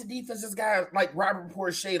talented defenses guys like Robert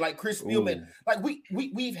Porsche, like Chris Spielman. Like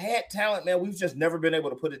we've had talent, man. We've just never been able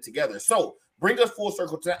to put it together. So bring us full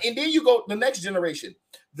circle to that. And then you go the next generation,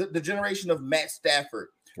 the generation of Matt Stafford,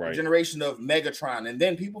 the generation of Megatron. And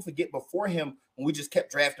then people forget before him when we just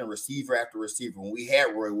kept drafting receiver after receiver. When we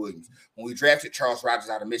had Roy Williams, when we drafted Charles Rogers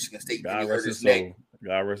out of Michigan State, and he hurt his neck.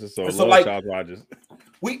 God rest his soul. So like, Charles Rogers.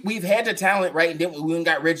 We've had the talent, right? And then we went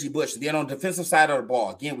got Reggie Bush. And then on the defensive side of the ball,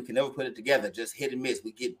 again, we can never put it together. Just hit and miss.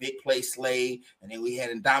 We get big play Slay. And then we had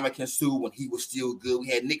Ndamukong Suh when he was still good. We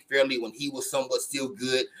had Nick Fairley when he was somewhat still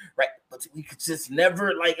good, right? But we could just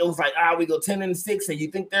never, like, it was like, we go 10-6, and you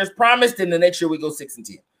think there's promise, then the next year we go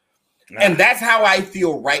 6-10. And that's how I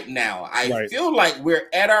feel right now. I feel like we're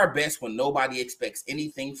at our best when nobody expects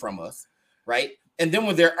anything from us, right? And then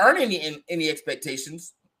when there aren't any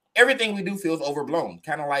expectations, everything we do feels overblown.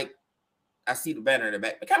 Kind of like, I see the banner in the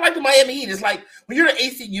back, but kind of like the Miami Heat. It's like when you're the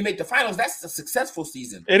 8th seed and you make the finals, that's a successful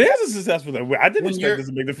season. It is a successful season. I didn't expect this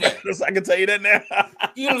to make the finals. I can tell you that now.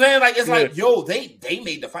 You know what I'm saying? Like, it's like, yo, they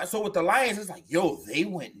made the finals. So with the Lions, it's like, yo, they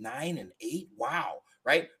went 9-8. Wow,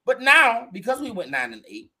 right? But now, because we went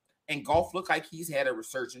 9-8, and golf looked like he's had a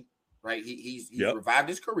resurgence, right? He's revived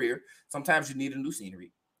his career. Sometimes you need a new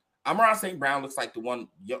scenery. Amon-Ra St. Brown looks like one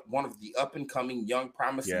of the up-and-coming young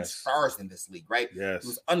promising stars in this league, right? Yes. He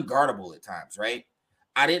was unguardable at times, right?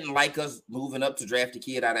 I didn't like us moving up to draft a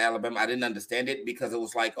kid out of Alabama. I didn't understand it because it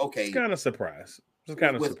was like, okay. It's kind of surprise.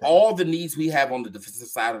 With all the needs we have on the defensive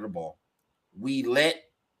side of the ball, we let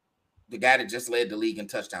the guy that just led the league in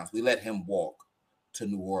touchdowns, we let him walk to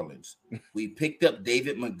New Orleans. We picked up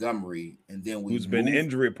David Montgomery, and then who's been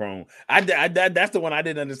injury prone. That's the one I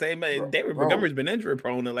didn't understand. Man, David Montgomery's been injury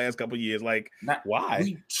prone the last couple of years. Like, why?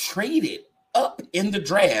 We traded up in the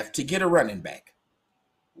draft to get a running back.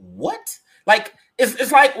 What? Like,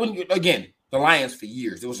 it's like when the Lions for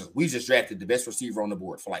years, it was we just drafted the best receiver on the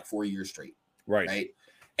board for like 4 years straight. Right.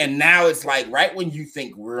 And now it's like right when you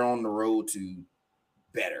think we're on the road to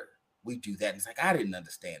better, we do that. And it's like, I didn't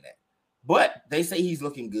understand that. But they say he's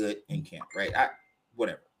looking good in camp, right?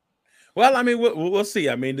 Whatever. Well, I mean, we'll see.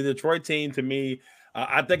 I mean, the Detroit team, to me,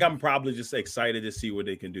 I think I'm probably just excited to see what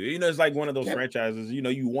they can do. You know, it's like one of those franchises. You know,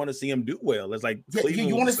 you want to see them do well. It's like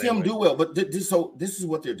you want to see them do well, but this is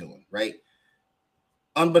what they're doing, right?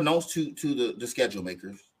 Unbeknownst to the schedule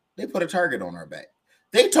makers, they put a target on our back.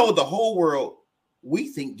 They told the whole world, we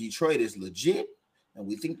think Detroit is legit, and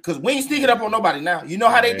we think because we ain't sneaking up on nobody now. You know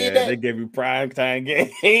how they did that? They gave you primetime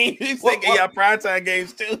games. They gave y'all primetime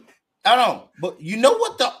games too. I don't know, but you know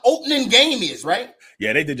what the opening game is, right?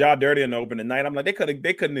 Yeah, they did y'all dirty in the opening night. I'm like, they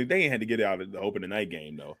ain't had to get out of the opening night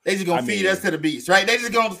game though. They just gonna feed us to the beast, right? They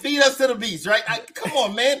just gonna feed us to the beast, right? Come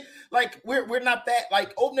on, man. Like we're not that.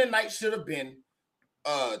 Like opening night should have been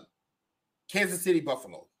Kansas City,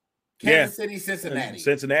 Buffalo, Kansas City,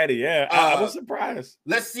 Cincinnati. Yeah, I was surprised.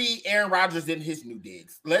 Let's see Aaron Rodgers in his new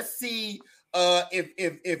digs. Let's see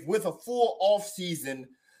if with a full off season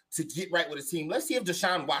to get right with his team. Let's see if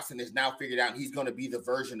Deshaun Watson is now figured out he's going to be the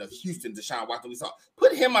version of Houston Deshaun Watson we saw.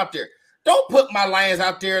 Put him out there. Don't put my Lions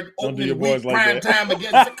out there opening week prime time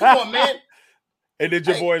again. Come on, man. They did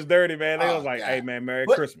your boys dirty, man. They was like, God. Hey, man, Merry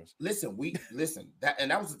Christmas. Listen,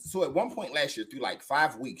 that was so at one point last year through like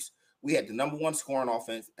 5 weeks, we had the number 1 scoring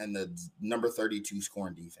offense and the number 32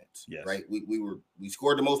 scoring defense. Yes. Right. We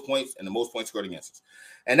scored the most points and the most points scored against us.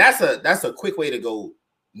 And that's a quick way to go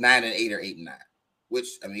 9-8 or 8-9. Which,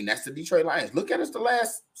 I mean, that's the Detroit Lions. Look at us the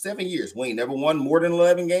last 7 years. We ain't never won more than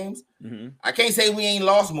 11 games. Mm-hmm. I can't say we ain't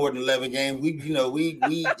lost more than 11 games.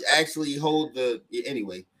 We actually hold the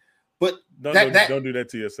anyway. But don't do that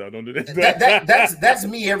to yourself. Don't do that. That's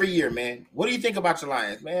me every year, man. What do you think about your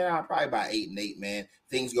Lions, man? I'm probably about 8-8, man.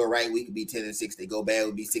 Things go right, we could be 10-6. They go bad,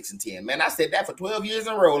 we'll be 6-10. Man, I said that for 12 years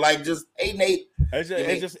in a row. Like just 8-8.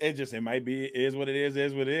 It might be is what it is.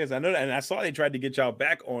 I know that, and I saw they tried to get y'all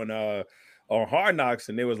back on Hard Knocks,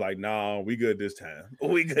 and they was like, "No, we good this time.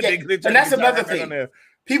 We good." Yeah. And that's another thing.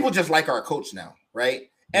 People just like our coach now,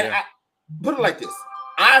 right? And I put it like this: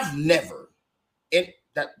 I've never, and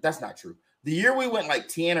that's not true. The year we went like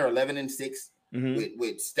 10 or 11-6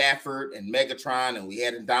 with Stafford and Megatron, and we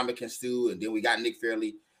had Ndamukong Suh, and then we got Nick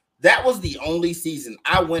Fairley. That was the only season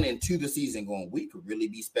I went into the season going, we could really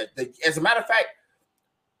be special. As a matter of fact.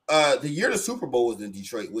 The year the Super Bowl was in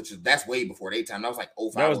Detroit, that's way before their time. That was like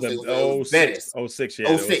 05. That was the 06,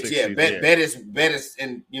 yeah. 06, yeah. Bettis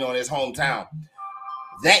in his hometown.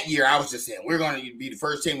 That year, I was just saying we're going to be the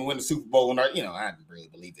first team to win the Super Bowl, and I didn't really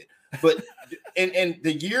believe it. But and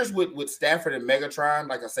the years with Stafford and Megatron,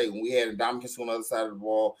 like I say, when we had Ndamukong Suh on the other side of the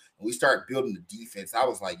ball, and we started building the defense, I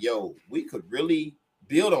was like, yo, we could really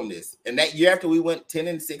build on this. And that year after we went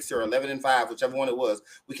 10-6 or 11-5, whichever one it was,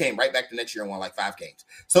 we came right back the next year and won like 5 games.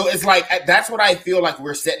 So it's like that's what I feel like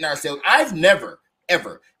we're setting ourselves. I've never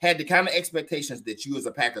ever had the kind of expectations that you as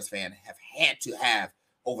a Packers fan have had to have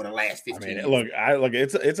over the last 15 years. Look,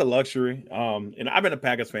 it's a luxury. And I've been a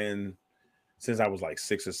Packers fan since I was like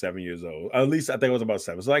 6 or 7 years old. At least I think it was about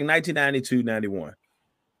 7. So like 1992, 91.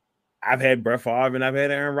 I've had Brett Favre and I've had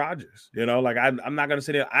Aaron Rodgers. Like I'm not gonna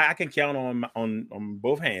sit there. I can count on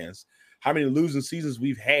both hands how many losing seasons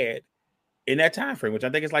we've had in that time frame, which I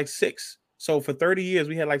think is like 6. So for 30 years,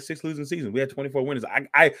 we had like 6 losing seasons. We had 24 winners. I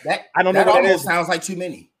don't know. That almost sounds like too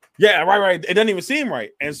many. Yeah, right. It doesn't even seem right.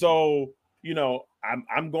 And so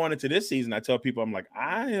I'm going into this season. I tell people I'm like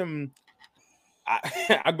I'm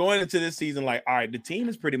going into this season like, all right, the team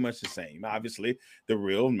is pretty much the same. Obviously, the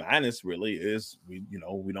real minus really is we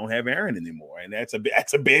don't have Aaron anymore, and that's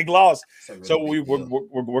a big loss. Really so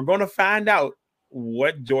we're going to find out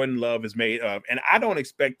what Jordan Love is made of, and I don't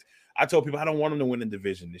expect. I told people I don't want them to win the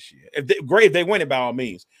division this year. If they win it by all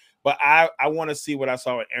means, but I want to see what I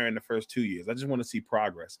saw with Aaron the first 2 years. I just want to see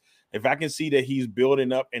progress. If I can see that he's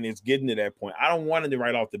building up and it's getting to that point, I don't want him to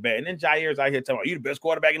right off the bat. And then Jair's out here telling me, "You the best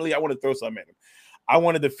quarterback in the league." I want to throw something at him. I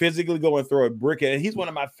wanted to physically go and throw a brick at him. He's one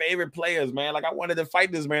of my favorite players, man. Like I wanted to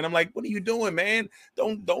fight this man. I'm like, "What are you doing, man?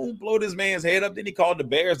 Don't blow this man's head up." Then he called the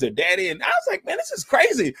Bears their daddy, and I was like, "Man, this is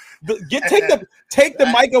crazy." Take the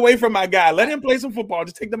mic away from my guy. Let him play some football.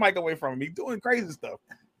 Just take the mic away from him. He's doing crazy stuff.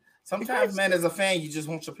 Sometimes, man, as a fan, you just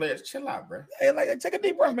want your players chill out, bro. Hey, like take a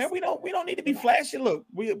deep breath, man. We don't need to be flashy. Look,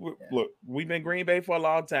 we've been Green Bay for a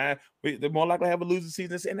long time. They're more likely to have a losing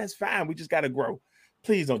season, and that's fine. We just got to grow.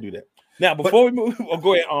 Please don't do that. Now, before we move,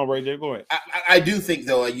 go ahead, Ray J. Go ahead. I do think,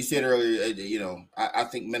 though, you said earlier, I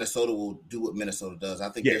think Minnesota will do what Minnesota does. I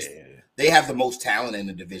think they have the most talent in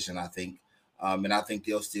the division, I think. And I think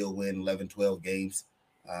they'll still win 11, 12 games.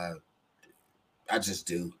 I just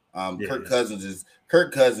do. Kirk Cousins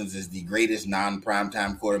is the greatest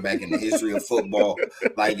non-primetime quarterback in the history of football.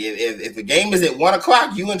 Like if a game is at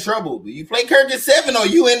 1:00, you in trouble. But you play Kirk at 7, or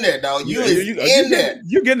you in there, dog. You in there.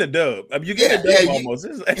 You're getting a dub. You're getting a dub almost.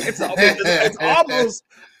 It's almost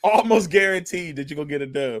almost guaranteed that you're gonna get a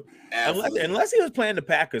dub, Absolutely. unless he was playing the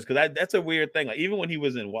Packers, because that's a weird thing. Like even when he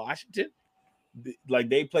was in Washington, like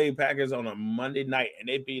they played Packers on a Monday night and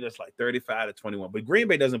they beat us like 35-21. But Green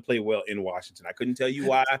Bay doesn't play well in Washington. I couldn't tell you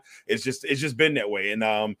why. It's just been that way.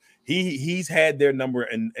 And he's had their number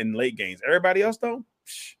in late games. Everybody else though,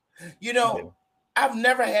 you know, I've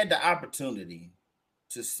never had the opportunity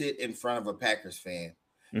to sit in front of a Packers fan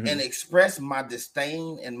and express my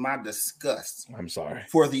disdain and my disgust. I'm sorry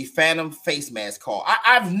for the Phantom face mask call.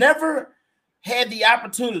 I've never had the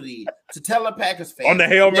opportunity to tell a Packers fan on the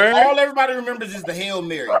Hail Mary. All everybody remembers is the Hail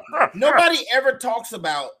Mary. Nobody ever talks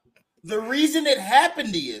about the reason it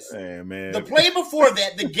happened is the play before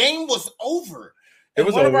that, the game was over.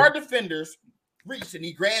 And one of our defenders reached and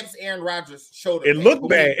he grabs Aaron Rodgers' shoulder. It looked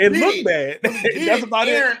bad. It looked bad. That's about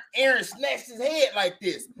it. Aaron snatched his head like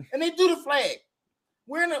this, and they do the flag.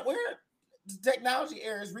 We're in the technology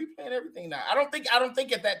era is replaying everything now. I don't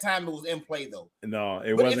think at that time it was in play though. No,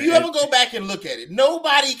 it but wasn't. If you ever go back and look at it,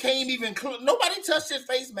 nobody came nobody touched his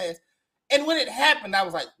face mask. And when it happened, I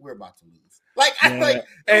was like, we're about to lose. Like,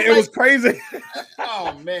 it was crazy.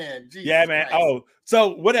 Oh man, Jesus yeah, man. Christ. Oh,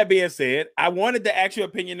 so with that being said, I wanted to ask your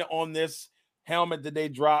opinion on this helmet that they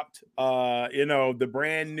dropped. The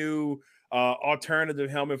brand new alternative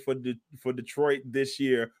helmet for Detroit this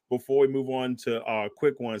year. Before we move on to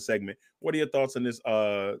quick one segment, what are your thoughts on this?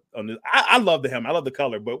 I love the helmet. I love the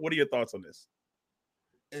color, but what are your thoughts on this?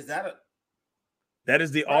 That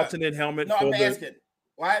is the alternate helmet. No, I'm asking.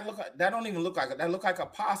 Why it look like that? Don't even look like it. That look like a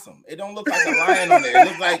possum. It don't look like a lion on there. It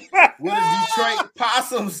look like one of Detroit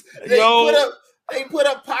possums. They put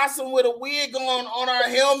a possum with a wig on our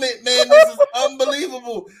helmet, man. This is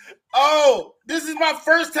unbelievable. Oh, this is my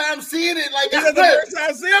first time seeing it. Like, I've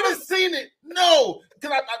never seen it. No,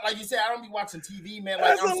 because I like you said, I don't be watching TV, man.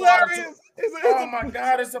 Like, that's hilarious. Oh my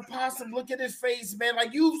God, it's a possum. Look at his face, man.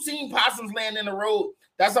 Like, you've seen possums laying in the road.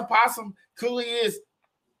 That's a possum. Clearly is.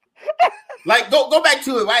 Like, go back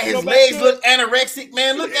to it, right? His legs look anorexic,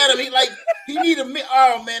 man. Look at him. He need a.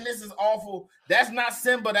 Oh man, this is awful. That's not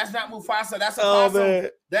Simba. That's not Mufasa. That's a possum. Man.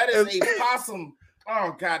 That is a possum.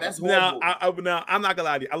 Oh God, that's horrible. Now, I'm not gonna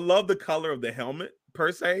lie to you. I love the color of the helmet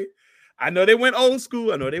per se. I know they went old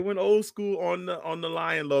school. on the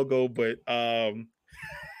lion logo, but that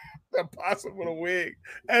possum with a wig.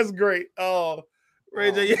 That's great. Oh,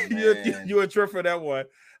 Ray J, you a trip for that one.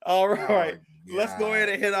 All right. Let's go ahead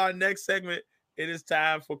and hit our next segment. It is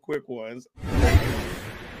time for quick ones.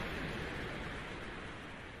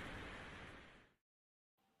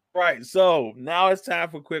 Right, so now it's time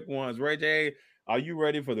for quick ones. Ray J, are you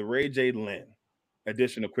ready for the Ray J Lynn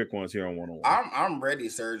edition of quick ones here on 101? I'm ready,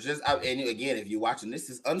 sir. And again, if you're watching,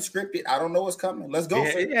 this is unscripted. I don't know what's coming. Let's go.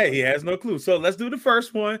 Yeah, he has no clue. So let's do the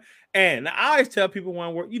first one. And I always tell people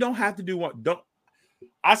one word. You don't have to do one.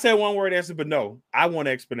 I said one word answer, but no, I want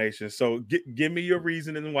explanation. So give me your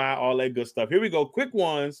reason and why, all that good stuff. Here we go. Quick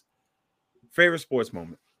ones. Favorite sports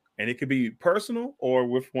moment. And it could be personal or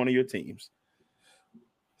with one of your teams.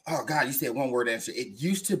 Oh God, you said one word answer. It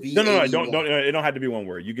used to be no. Don't. It don't have to be one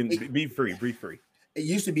word. You can be free. Be free. It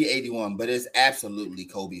used to be 81, but it's absolutely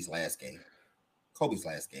Kobe's last game.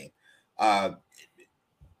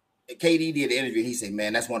 KD did an interview. He said,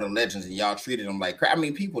 "Man, that's one of the legends, and y'all treated him like crap." I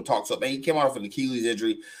mean, people talk so. Man, he came off an Achilles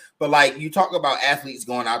injury, but like you talk about athletes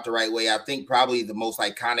going out the right way. I think probably the most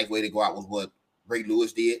iconic way to go out was what Ray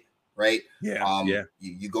Lewis did, right? Yeah.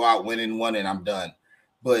 You go out winning one, and I'm done.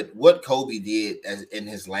 But what Kobe did in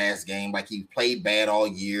his last game, like he played bad all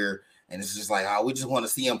year, and it's just like, oh, we just want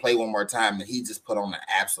to see him play one more time, and he just put on an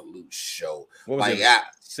absolute show. What was it?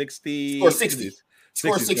 60 or 60.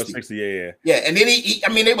 Scored 60. Yeah. And then he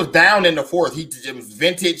it was down in the fourth. It was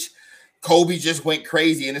vintage. Kobe just went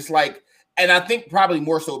crazy. And it's like, and I think probably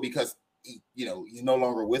more so because he's no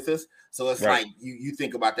longer with us. So it's right. Like you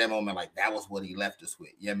think about that moment, like that was what he left us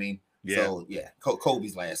with. You know what I mean? Yeah. So yeah,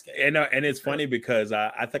 Kobe's last game. And it's funny because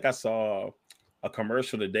I think I saw a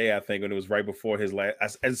commercial today, I think, when it was right before his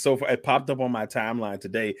last, and so it popped up on my timeline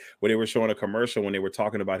today where they were showing a commercial when they were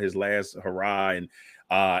talking about his last hurrah,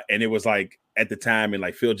 and it was like at the time, and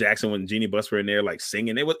like Phil Jackson and Jeannie Buss were in there like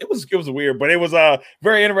singing. It was weird, but it was a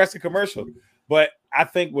very interesting commercial. But I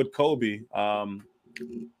think with Kobe, a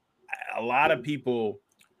lot of people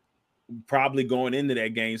probably going into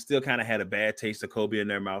that game still kind of had a bad taste of Kobe in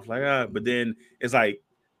their mouth, like but then it's like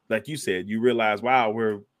you said, you realize,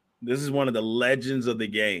 wow, this is one of the legends of the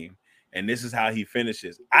game, and this is how he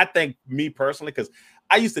finishes. I think, me personally, because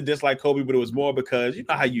I used to dislike Kobe, but it was more because you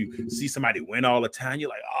know how you see somebody win all the time. You're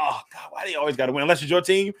like, oh God, why they always got to win? Unless it's your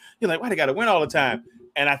team, you're like, why they got to win all the time?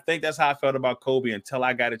 And I think that's how I felt about Kobe until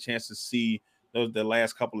I got a chance to see the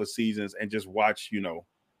last couple of seasons and just watch,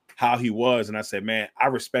 how he was, and I said, man, I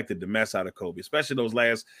respected the mess out of Kobe, especially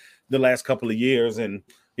the last couple of years. And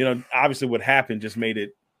obviously what happened just made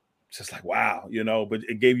it just like, wow, but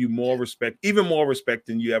it gave you more respect, even more respect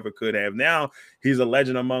than you ever could have. Now he's a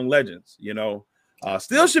legend among legends.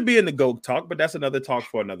 Still should be in the GOAT talk, but that's another talk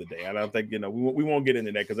for another day. I don't think we won't get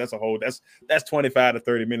into that because that's 25 to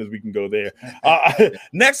 30 minutes we can go there.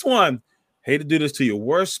 Next one. Hate to do this to you.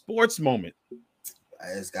 Worst sports moment.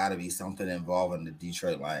 It's got to be something involving the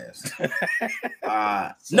Detroit Lions.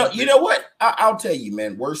 No, you know what? I'll tell you,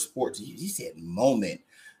 man. Worst sports. You said moment.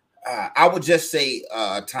 I would just say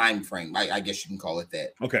time frame. I guess you can call it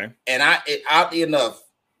that. Okay. And oddly enough,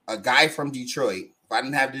 a guy from Detroit. If I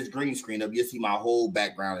didn't have this green screen up, you'll see my whole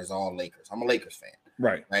background is all Lakers. I'm a Lakers fan.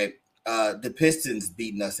 Right. Right. The Pistons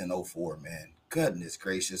beating us in 2004, man. Goodness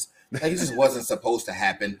gracious. Like, it just wasn't supposed to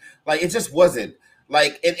happen. Like, it just wasn't.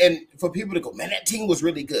 Like, and for people to go, man, that team was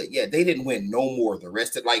really good. Yeah, they didn't win no more. The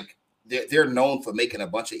rest of, like, they're known for making a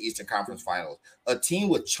bunch of Eastern Conference finals. A team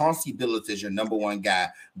with Chauncey Billups as your number one guy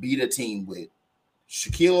beat a team with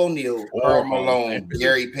Shaquille O'Neal, Karl Malone,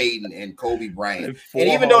 Gary Payton, and Kobe Bryant. And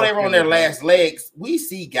even though they were on their last legs, we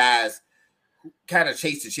see guys kind of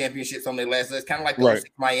chase the championships on their last legs, kind of like the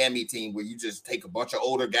Miami team where you just take a bunch of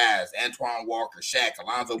older guys, Antoine Walker, Shaq,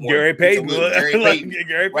 Alonzo Moore, Gary Payton,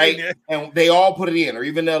 right? Yeah. And they all put it in. Or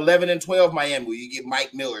even the 11 and 12 Miami where you get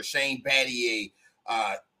Mike Miller, Shane Battier,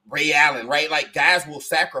 Ray Allen, right? Like, guys will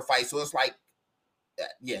sacrifice. So it's like,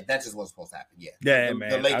 yeah, that's just what's supposed to happen. Yeah,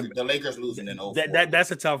 man. The Lakers losing in 04.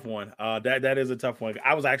 That's a tough one. That is a tough one.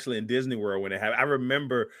 I was actually in Disney World when it happened. I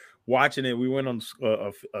remember watching it. We went on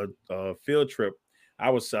a field trip. I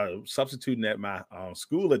was substituting at my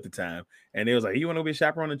school at the time, and it was like, "You want to be a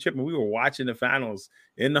chaperone and chip?" And we were watching the finals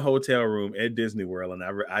in the hotel room at Disney World, and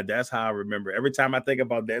I that's how I remember. Every time I think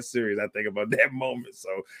about that series, I think about that moment. So,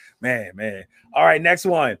 man. All right, next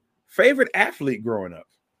one. Favorite athlete growing up.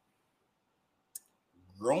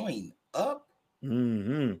 Growing up?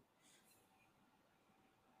 Mm-hmm.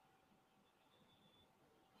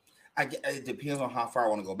 It depends on how far I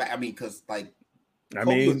want to go back. I mean, because like,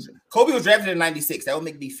 Kobe was drafted in 96. That would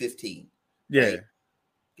make me 15. Yeah. Right?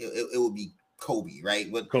 It would be Kobe,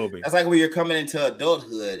 right? But Kobe. That's like when you're coming into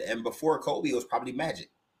adulthood, and before Kobe, it was probably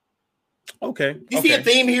Magic. Okay. You see a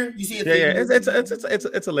theme here? You see a theme? Yeah.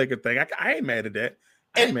 It's a Laker thing. I ain't mad at that.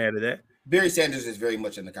 Barry Sanders is very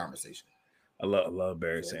much in the conversation. I love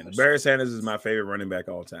Barry Sanders. Barry Sanders is my favorite running back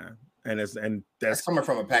all time. And that's coming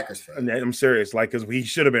from a Packers fan. I'm serious, like, because he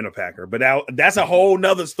should have been a Packer, but that's a whole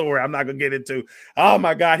nother story. I'm not gonna get into. Oh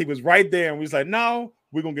my God, he was right there, and we was like, no,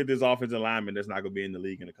 we're gonna get this offensive lineman that's not gonna be in the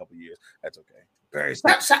league in a couple of years. That's okay.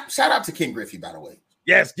 Shout out to Ken Griffey, by the way.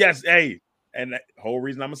 Yes. Hey, and that whole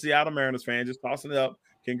reason I'm a Seattle Mariners fan, just tossing it up.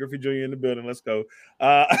 Ken Griffey Jr. in the building. Let's go.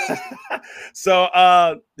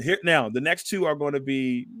 So here now, the next two are going to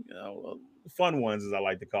be fun ones, as I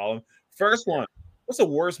like to call them. First one. What's the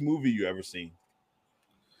worst movie you ever seen?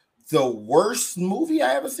 The worst movie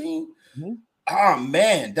I ever seen? Mm-hmm. Oh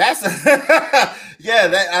man, that's I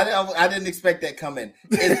didn't expect that coming.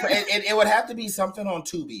 It would have to be something on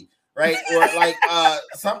Tubi, right? Or like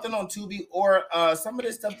something on Tubi, or some of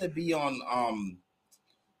this stuff to be on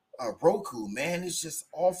Roku. Man, it's just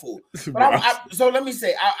awful. But so let me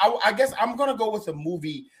say, I guess I'm gonna go with a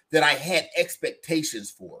movie that I had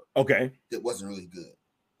expectations for. Okay, that wasn't really good.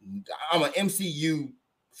 I'm an MCU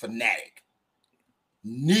fanatic.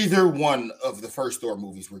 Neither one of the first Thor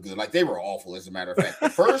movies were good. Like, they were awful, as a matter of fact. The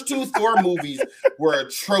first two Thor movies were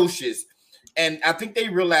atrocious. And I think they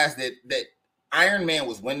realized that Iron Man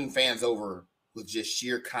was winning fans over with just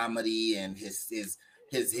sheer comedy and his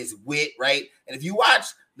wit, right? And if you watch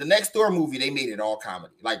the next Thor movie, they made it all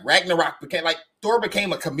comedy. Like, Ragnarok Thor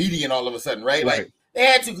became a comedian all of a sudden, right? Like, they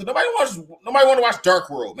had to, because nobody wanted to watch Dark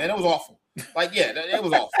World, man. It was awful. Like, yeah, it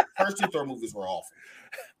was awful. First two Thor movies were awful.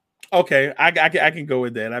 Okay, I can go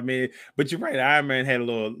with that. I mean, but you're right. Iron Man had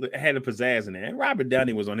a pizzazz in there, and Robert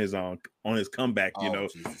Downey was on his comeback. He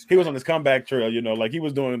was on his comeback trail. Like, he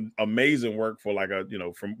was doing amazing work for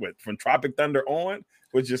from Tropic Thunder on,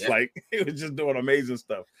 was just like, he was just doing amazing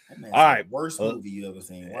stuff. All right, worst movie you ever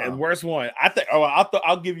seen? Wow. And worst one, I think. Oh,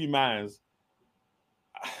 I'll give you mine.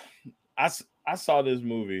 I saw this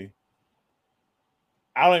movie.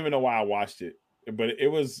 I don't even know why I watched it, but it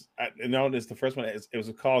was, it's the first one. It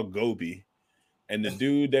was called Gobi, and the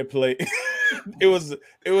dude that played, it was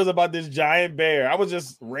about this giant bear. I was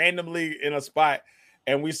just randomly in a spot,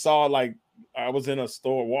 and we saw, like, I was in a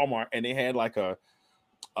store, Walmart, and they had like a,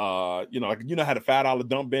 how the $5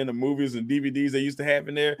 dump bin of movies and DVDs they used to have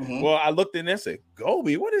in there. Mm-hmm. Well, I looked in there and said,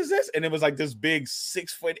 Gobi, what is this? And it was like this big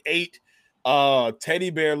 6'8" teddy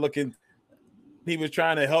bear looking. he was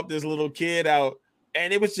trying to help this little kid out,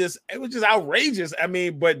 and it was just outrageous. I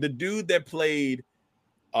mean, but the dude that played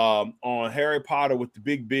on Harry Potter with the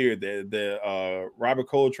big beard, the Robert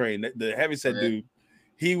Coltrane, the heavyset dude,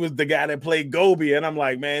 he was the guy that played Gobi, and I'm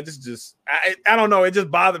like, man, this just I don't know, it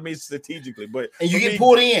just bothered me strategically. But and you get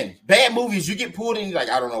pulled in bad movies, you get pulled in. You're like,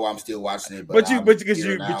 I don't know why I'm still watching it, but you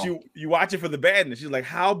watch it for the badness. You're like,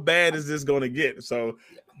 how bad is this going to get? So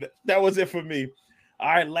that was it for me. All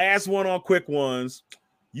right, last one on quick ones.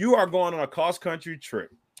 You are going on a cross-country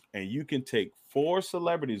trip, and you can take 4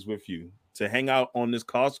 celebrities with you to hang out on this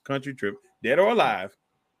cross-country trip, dead or alive.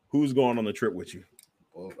 Who's going on the trip with you?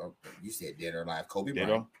 Well, you said dead or alive. Kobe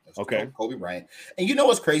Bryant. Okay. Kobe Bryant. And you know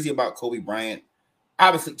what's crazy about Kobe Bryant?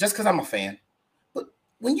 Obviously, just because I'm a fan, but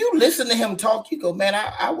when you listen to him talk, you go, man,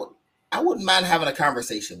 I wouldn't mind having a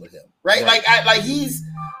conversation with him, right? Like he's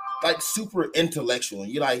like super intellectual,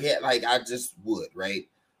 and you're like, yeah, like I just would, right?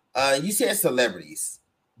 You said celebrities,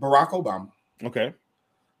 Barack Obama. Okay.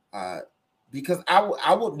 Because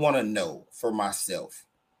I would want to know for myself,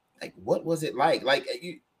 like, what was it like? Like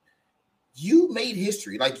you made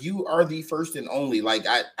history. Like, you are the first and only. Like,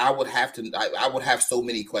 I would have so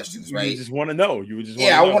many questions, right? You just want to know.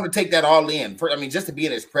 I want to take that all in. I mean, just to be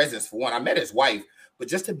in his presence, for one. I met his wife, but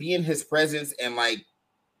just to be in his presence and like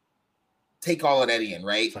take all of that in,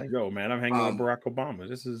 right? It's like, yo, man, I'm hanging with Barack Obama.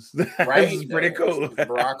 This is right. This is pretty cool.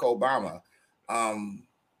 Barack Obama.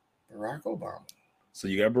 Barack Obama. So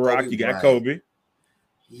you got Barack, you got Kobe.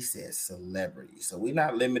 He said celebrity, so we're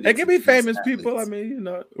not limited. It can be famous people. I mean, you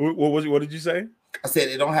know, what did you say? I said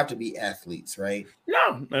it don't have to be athletes, right?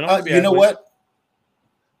 No, they don't have to be you know what?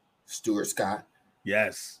 Stuart Scott.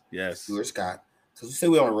 Yes. Stuart Scott. So we say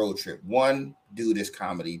we're on a road trip. 1, dude is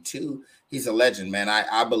comedy. 2, he's a legend, man.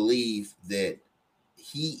 I believe that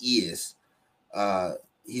he is.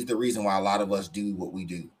 He's the reason why a lot of us do what we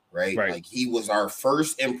do. Right? Like, he was our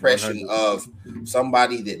first impression 100%. Of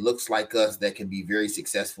somebody that looks like us that can be very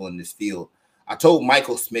successful in this field. I told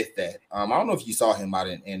Michael Smith that. I don't know if you saw him out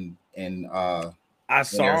in I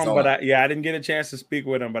saw him, but I didn't get a chance to speak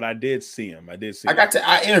with him, but I did see him.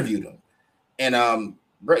 I interviewed him, and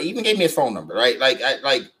he even gave me his phone number, right?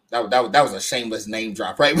 That was a shameless name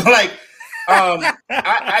drop, right? But like,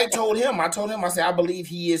 I told him, I said, I believe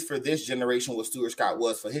he is for this generation what Stuart Scott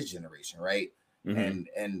was for his generation, right?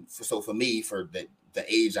 Mm-hmm. So for me, for the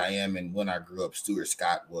age I am and when I grew up, Stuart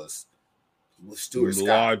Scott was Stuart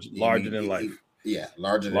Scott. Larger than life.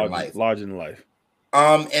 Larger than life. Larger than life.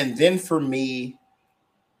 And then for me,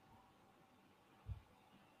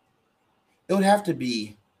 it would have to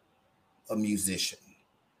be a musician.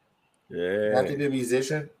 Yeah. It would have to be a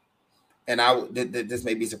musician. And this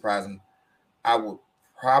may be surprising. I would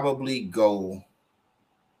probably go, you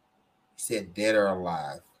said dead or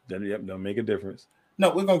alive. Yep, don't make a difference. No,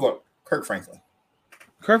 we're gonna go Kirk Franklin.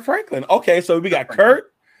 Kirk Franklin. Okay, so we got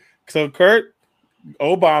Kurt. So Kurt,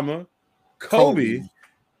 Obama, Kobe,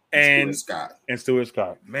 and Stuart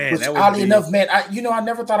Scott. Man, that was oddly enough, man. I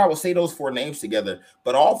never thought I would say those 4 names together,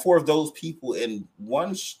 but all 4 of those people, in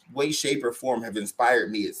one way, shape, or form, have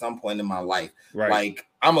inspired me at some point in my life. Right. Like,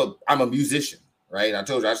 I'm a musician, right? I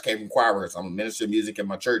told you I just came from choir rehearsal. I'm a minister of music in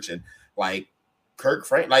my church, and like, Kirk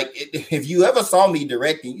Franklin, like, if you ever saw me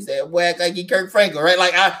directing, you said, "Well, like you Kirk Franklin,"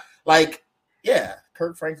 right?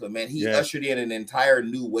 Kirk Franklin, man, he ushered in an entire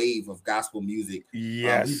new wave of gospel music.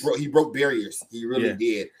 Yes, he broke barriers. He really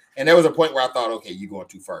did. And there was a point where I thought, okay, you're going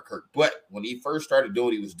too far, Kirk. But when he first started doing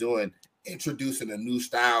what he was doing, introducing a new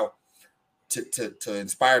style to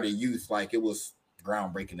inspire the youth, like, it was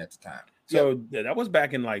groundbreaking at the time. So that was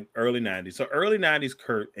back in like early 90s. So early 90s,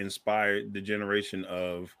 Kurt inspired the generation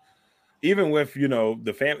of. Even with,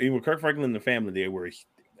 the family, even with Kirk Franklin and the family, they were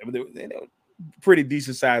pretty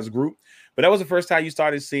decent sized group. But that was the first time you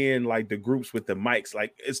started seeing like the groups with the mics.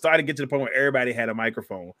 Like, it started to get to the point where everybody had a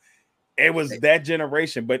microphone. It was that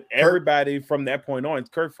generation, but everybody from that point on,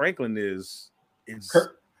 Kirk Franklin is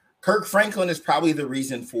Kirk Franklin is probably the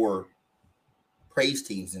reason for praise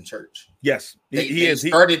teams in church. Yes, he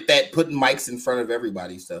started that, putting mics in front of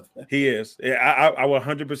everybody stuff. He is. Yeah, I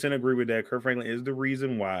 100% agree with that. Kirk Franklin is the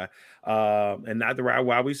reason why, and not the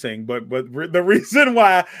why we sing, but the reason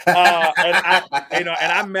why. And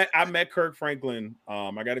I met Kirk Franklin.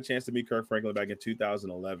 I got a chance to meet Kirk Franklin back in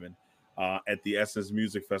 2011 at the Essence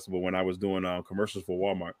Music Festival when I was doing commercials for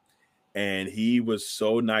Walmart. And he was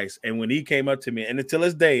so nice. And when he came up to me, and until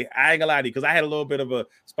this day, I ain't gonna lie to you, because I had a little bit of a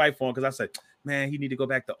spite for him, because I said, man, you need to go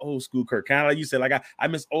back to old school Kurt. Kind of like you said, like I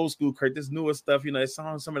miss old school Kurt. This newer stuff,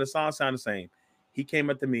 some of the songs sound the same. He came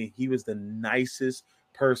up to me. He was the nicest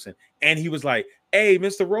person. And he was like, hey,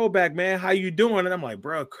 Mr. Rollback, man, how you doing? And I'm like,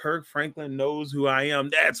 bro, Kirk Franklin knows who I am.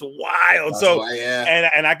 That's wild. That's So, why, yeah.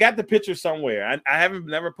 and I got the picture somewhere. I haven't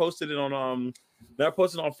never posted it on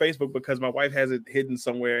Facebook because my wife has it hidden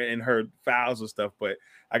somewhere in her files and stuff. But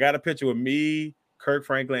I got a picture with me, Kirk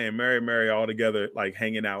Franklin, and Mary all together, like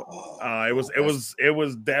hanging out. It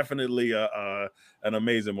was definitely an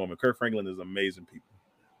amazing moment. Kirk Franklin is amazing people.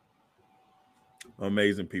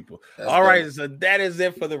 Amazing people. All right, so that is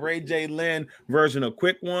it for the Ray J. Lynn version of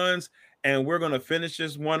Quick Ones, and we're gonna finish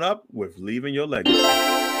this one up with Leaving Your Legacy.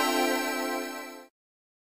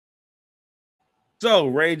 So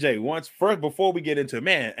Ray J, before we get into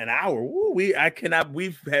an hour,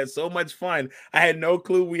 we've had so much fun. I had no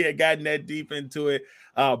clue we had gotten that deep into it.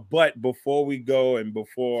 But before we go and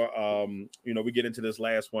before we get into this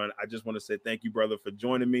last one, I just want to say thank you, brother, for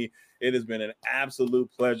joining me. It has been an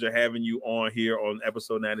absolute pleasure having you on here on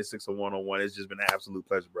episode 96 of 101. It's just been an absolute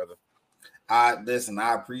pleasure, brother. Listen,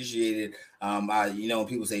 I appreciate it.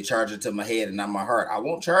 People say charge it to my head and not my heart. I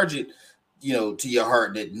won't charge it, to your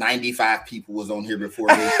heart that 95 people was on here before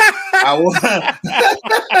me.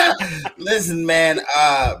 Listen, man,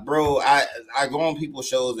 bro, I go on people's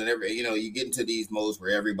shows and you get into these modes where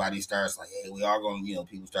everybody starts like, hey, we are going,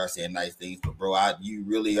 people start saying nice things, but bro, you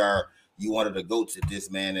really are, you wanted to go to this,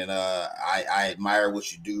 man. And I admire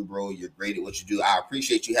what you do, bro. You're great at what you do. I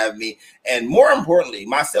appreciate you having me. And more importantly,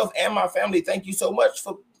 myself and my family, thank you so much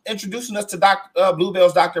for introducing us to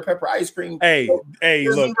Bluebell's Dr. Pepper ice cream. Hey,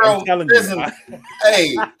 look, bro, I'm telling you.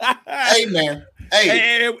 Hey, man.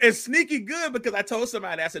 Hey, it's sneaky good because I told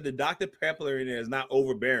somebody, I said the Dr. Pepper in there is not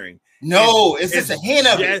overbearing. No, it's just a hint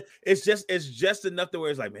of it. It's just enough to where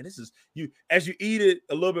it's like, man, this is you. As you eat it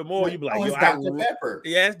a little bit more, you be like, it's Dr. Pepper.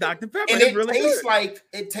 Yeah, it's Dr. Pepper. And it really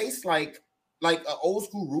tastes like an old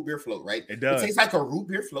school root beer float, right? It does. It tastes like a root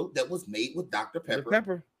beer float that was made with Dr.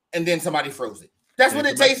 Pepper. And then somebody froze it. That's what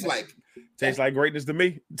it tastes like. Tastes like greatness to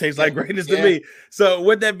me. Tastes like greatness to me. So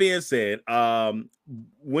with that being said,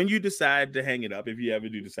 when you decide to hang it up, if you ever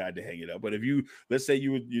do decide to hang it up, but if you, let's say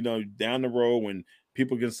you down the road when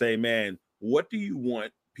people can say, man, what do you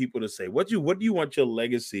want people to say? What do you want your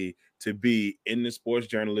legacy to be in the sports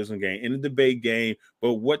journalism game, in the debate game?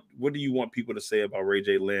 But what do you want people to say about Ray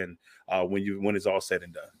J. Lynn when it's all said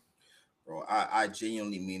and done? Bro, I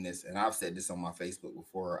genuinely mean this, and I've said this on my Facebook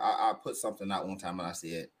before. I put something out one time and I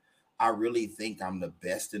said, I really think I'm the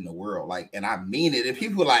best in the world. Like, and I mean it. And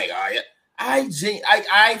people are like, oh, yeah.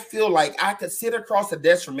 I feel like I could sit across the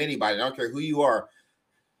desk from anybody. I don't care who you are.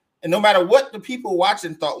 And no matter what the people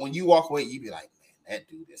watching thought, when you walk away, you'd be like, man, that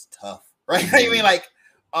dude is tough. Right? I mean, like,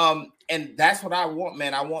 and that's what I want,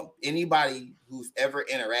 man. I want anybody who's ever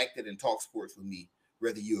interacted and talked sports with me,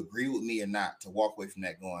 whether you agree with me or not, to walk away from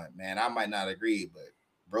that going, man, I might not agree, but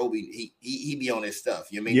bro, he be on his stuff.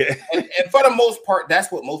 You know what I mean? Yeah. And for the most part,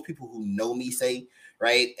 that's what most people who know me say,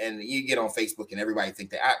 right? And you get on Facebook and everybody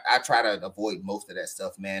think that I try to avoid most of that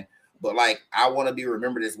stuff, man. But like, I want to be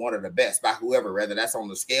remembered as one of the best by whoever, whether that's on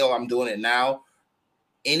the scale I'm doing it now.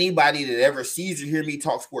 Anybody that ever sees or hear me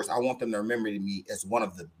talk sports, I want them to remember me as one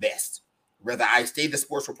of the best. Whether I stay the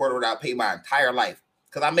sports reporter without pay my entire life,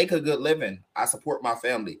 because I make a good living. I support my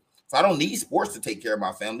family. So I don't need sports to take care of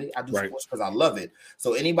my family. I do sports because I love it.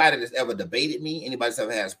 So anybody that's ever debated me, anybody that's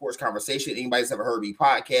ever had a sports conversation, anybody that's ever heard me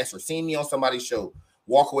podcast or seen me on somebody's show,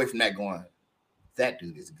 walk away from that going, that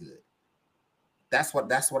dude is good. That's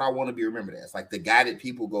what I want to be remembered as. Like the guy that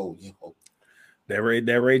people go, that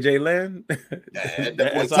Ray J. Lynn,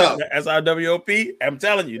 that's our WOP. I'm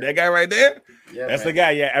telling you, that guy right there, that's the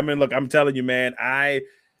guy. Yeah, I mean, look, I'm telling you, man,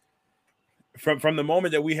 From the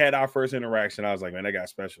moment that we had our first interaction, I was like, man, that guy's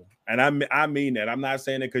special. And I mean that. I'm not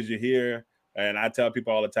saying it because you're here. And I tell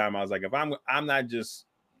people all the time, I was like, if I'm not just,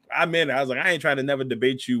 I'm in it. I was like, I ain't trying to never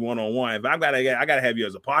debate you one-on-one. If I gotta have you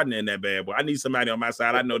as a partner in that bad boy. I need somebody on my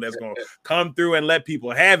side. I know that's gonna come through and let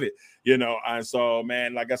people have it, And so,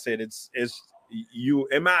 man, like I said, it's you,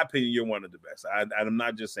 in my opinion, you're one of the best. I'm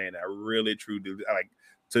not just saying that. I really, truly, like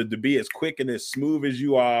to be as quick and as smooth as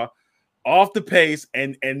you are, off the pace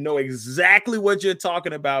and know exactly what you're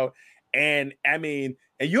talking about. And I mean,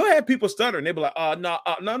 and you'll have people stutter and they'll be like,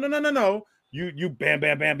 no. You bam,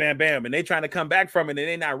 bam, bam, bam, bam. And they trying to come back from it and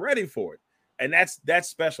they're not ready for it. And that's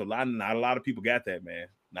special. Not a lot of people got that, man.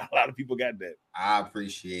 Not a lot of people got that. I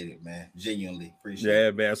appreciate it, man. Genuinely appreciate it.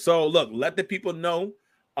 Yeah, man. So look, let the people know.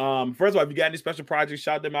 First of all, if you got any special projects,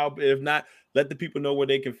 shout them out. If not, let the people know where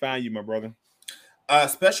they can find you, my brother.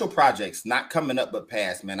 Special projects, not coming up, but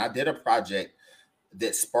past, man. I did a project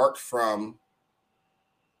that sparked from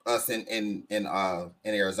us in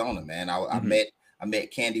Arizona, man. I I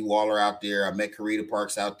met Candy Waller out there. I met Karita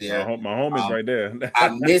Parks out there. My homie's right there.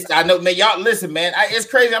 I know, man. Y'all listen, man. It's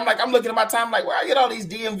crazy. I'm looking at my time, like, where I get all these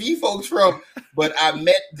DMV folks from? But I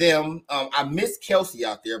met them. I missed Kelsey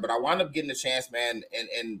out there, but I wound up getting a chance, man.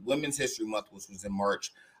 And Women's History Month, which was in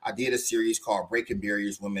March, I did a series called Breaking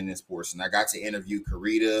Barriers: Women in Sports, and I got to interview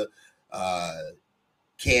Karita,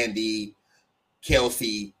 Candy,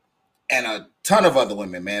 Kelsey, and a ton of other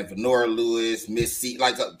women, man. Venora Lewis, Miss C,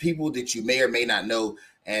 like people that you may or may not know.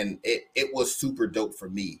 And it was super dope for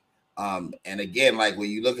me. And again, like when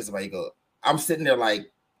you look at somebody, you go, I'm sitting there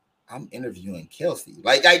like, I'm interviewing Kelsey.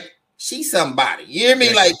 Like she's somebody. You hear me?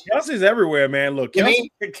 Yeah, like Kelsey's everywhere, man. Look,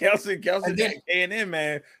 Kelsey A&M,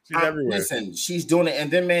 man. She's everywhere. Listen, she's doing it.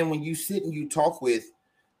 And then, man, when you sit and you talk with,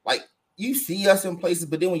 like, you see us in places,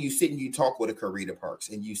 but then when you sit and you talk with a Karita Parks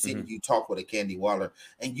and you sit and you talk with a Candy Waller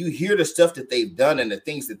and you hear the stuff that they've done and the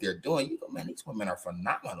things that they're doing, you go, man, these women are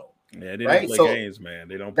phenomenal. Yeah, they don't play games, man.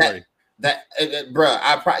 They don't play.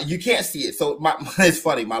 Bruh, you can't see it. So it's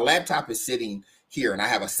funny. My laptop is sitting here and I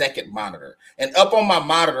have a second monitor. And up on my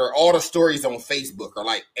monitor, all the stories on Facebook are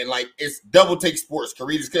like, and like it's Double Take Sports.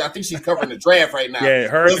 Karita's, I think she's covering the draft right now.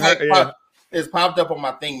 Yeah, it's popped up on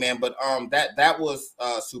my thing, man. But that was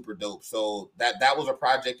super dope. So that was a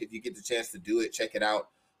project. If you get the chance to do it, check it out.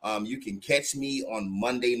 You can catch me on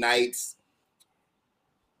Monday nights,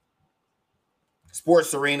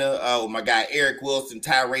 Sports Arena. My guy Eric Wilson,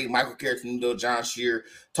 Tyree, Michael Carratundo, John Shear,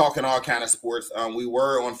 talking all kind of sports. We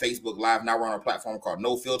were on Facebook Live. Now we're on a platform called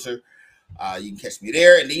No Filter. You can catch me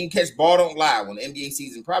there, and then you can catch Ball Don't Lie when the NBA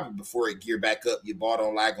season, probably before it gear back up. Your Ball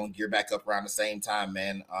Don't Lie gonna gear back up around the same time,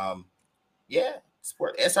 man. Yeah,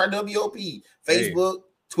 sport SRWOP, Facebook,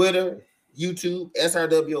 Twitter, YouTube,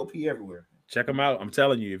 SRWOP everywhere. Check him out. I'm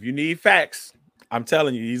telling you, if you need facts, I'm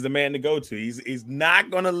telling you, he's the man to go to. He's not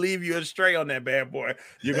gonna leave you astray on that bad boy.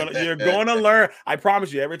 You're gonna learn. I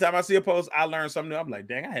promise you. Every time I see a post, I learn something new. I'm like,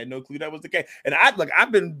 dang, I had no clue that was the case. And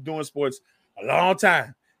I've been doing sports a long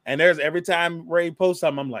time, and there's every time Ray posts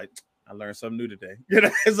something, I'm like, I learned something new today.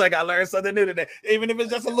 It's like I learned something new today, even if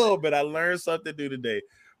it's just a little bit. I learned something new today.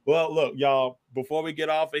 Well, look, y'all, before we get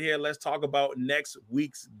off of here, let's talk about next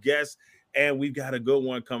week's guest. And we've got a good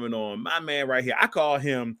one coming on. My man right here, I call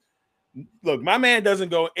him, look, my man doesn't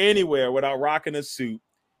go anywhere without rocking a suit.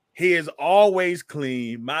 He is always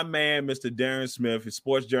clean. My man, Mr. Darren Smith, is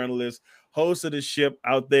sports journalist, host of The Ship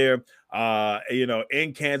out there,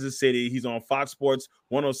 in Kansas City. He's on Fox Sports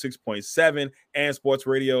 106.7 and Sports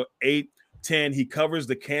Radio 810. He covers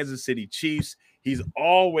the Kansas City Chiefs. He's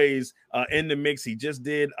always in the mix. He just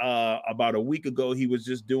did about a week ago. He was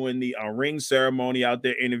just doing the ring ceremony out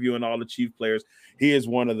there, interviewing all the Chief players. He is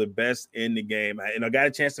one of the best in the game. And I got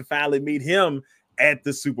a chance to finally meet him at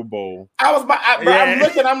the Super Bowl. I'm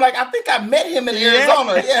looking. I'm like, I think I met him in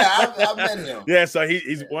Arizona. Yeah, I met him. Yeah, so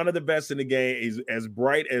he's one of the best in the game. He's as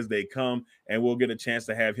bright as they come, and we'll get a chance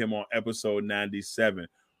to have him on episode 97.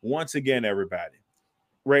 Once again, everybody.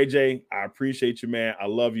 Ray J, I appreciate you, man. I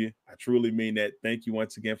love you. I truly mean that. Thank you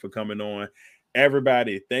once again for coming on.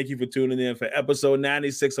 Everybody, thank you for tuning in for episode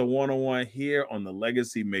 96 of 101 here on the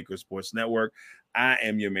Legacy Maker Sports Network. I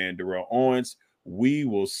am your man, Darrell Owens. We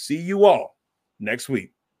will see you all next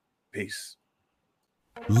week. Peace.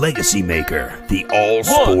 Legacy Maker, the All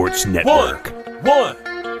Sports Network.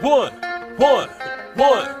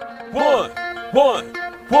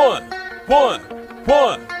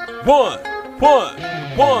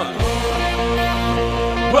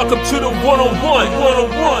 Welcome to the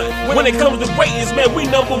 101. When it comes to ratings, man, we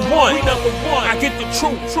number one. I get the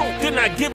truth, then I give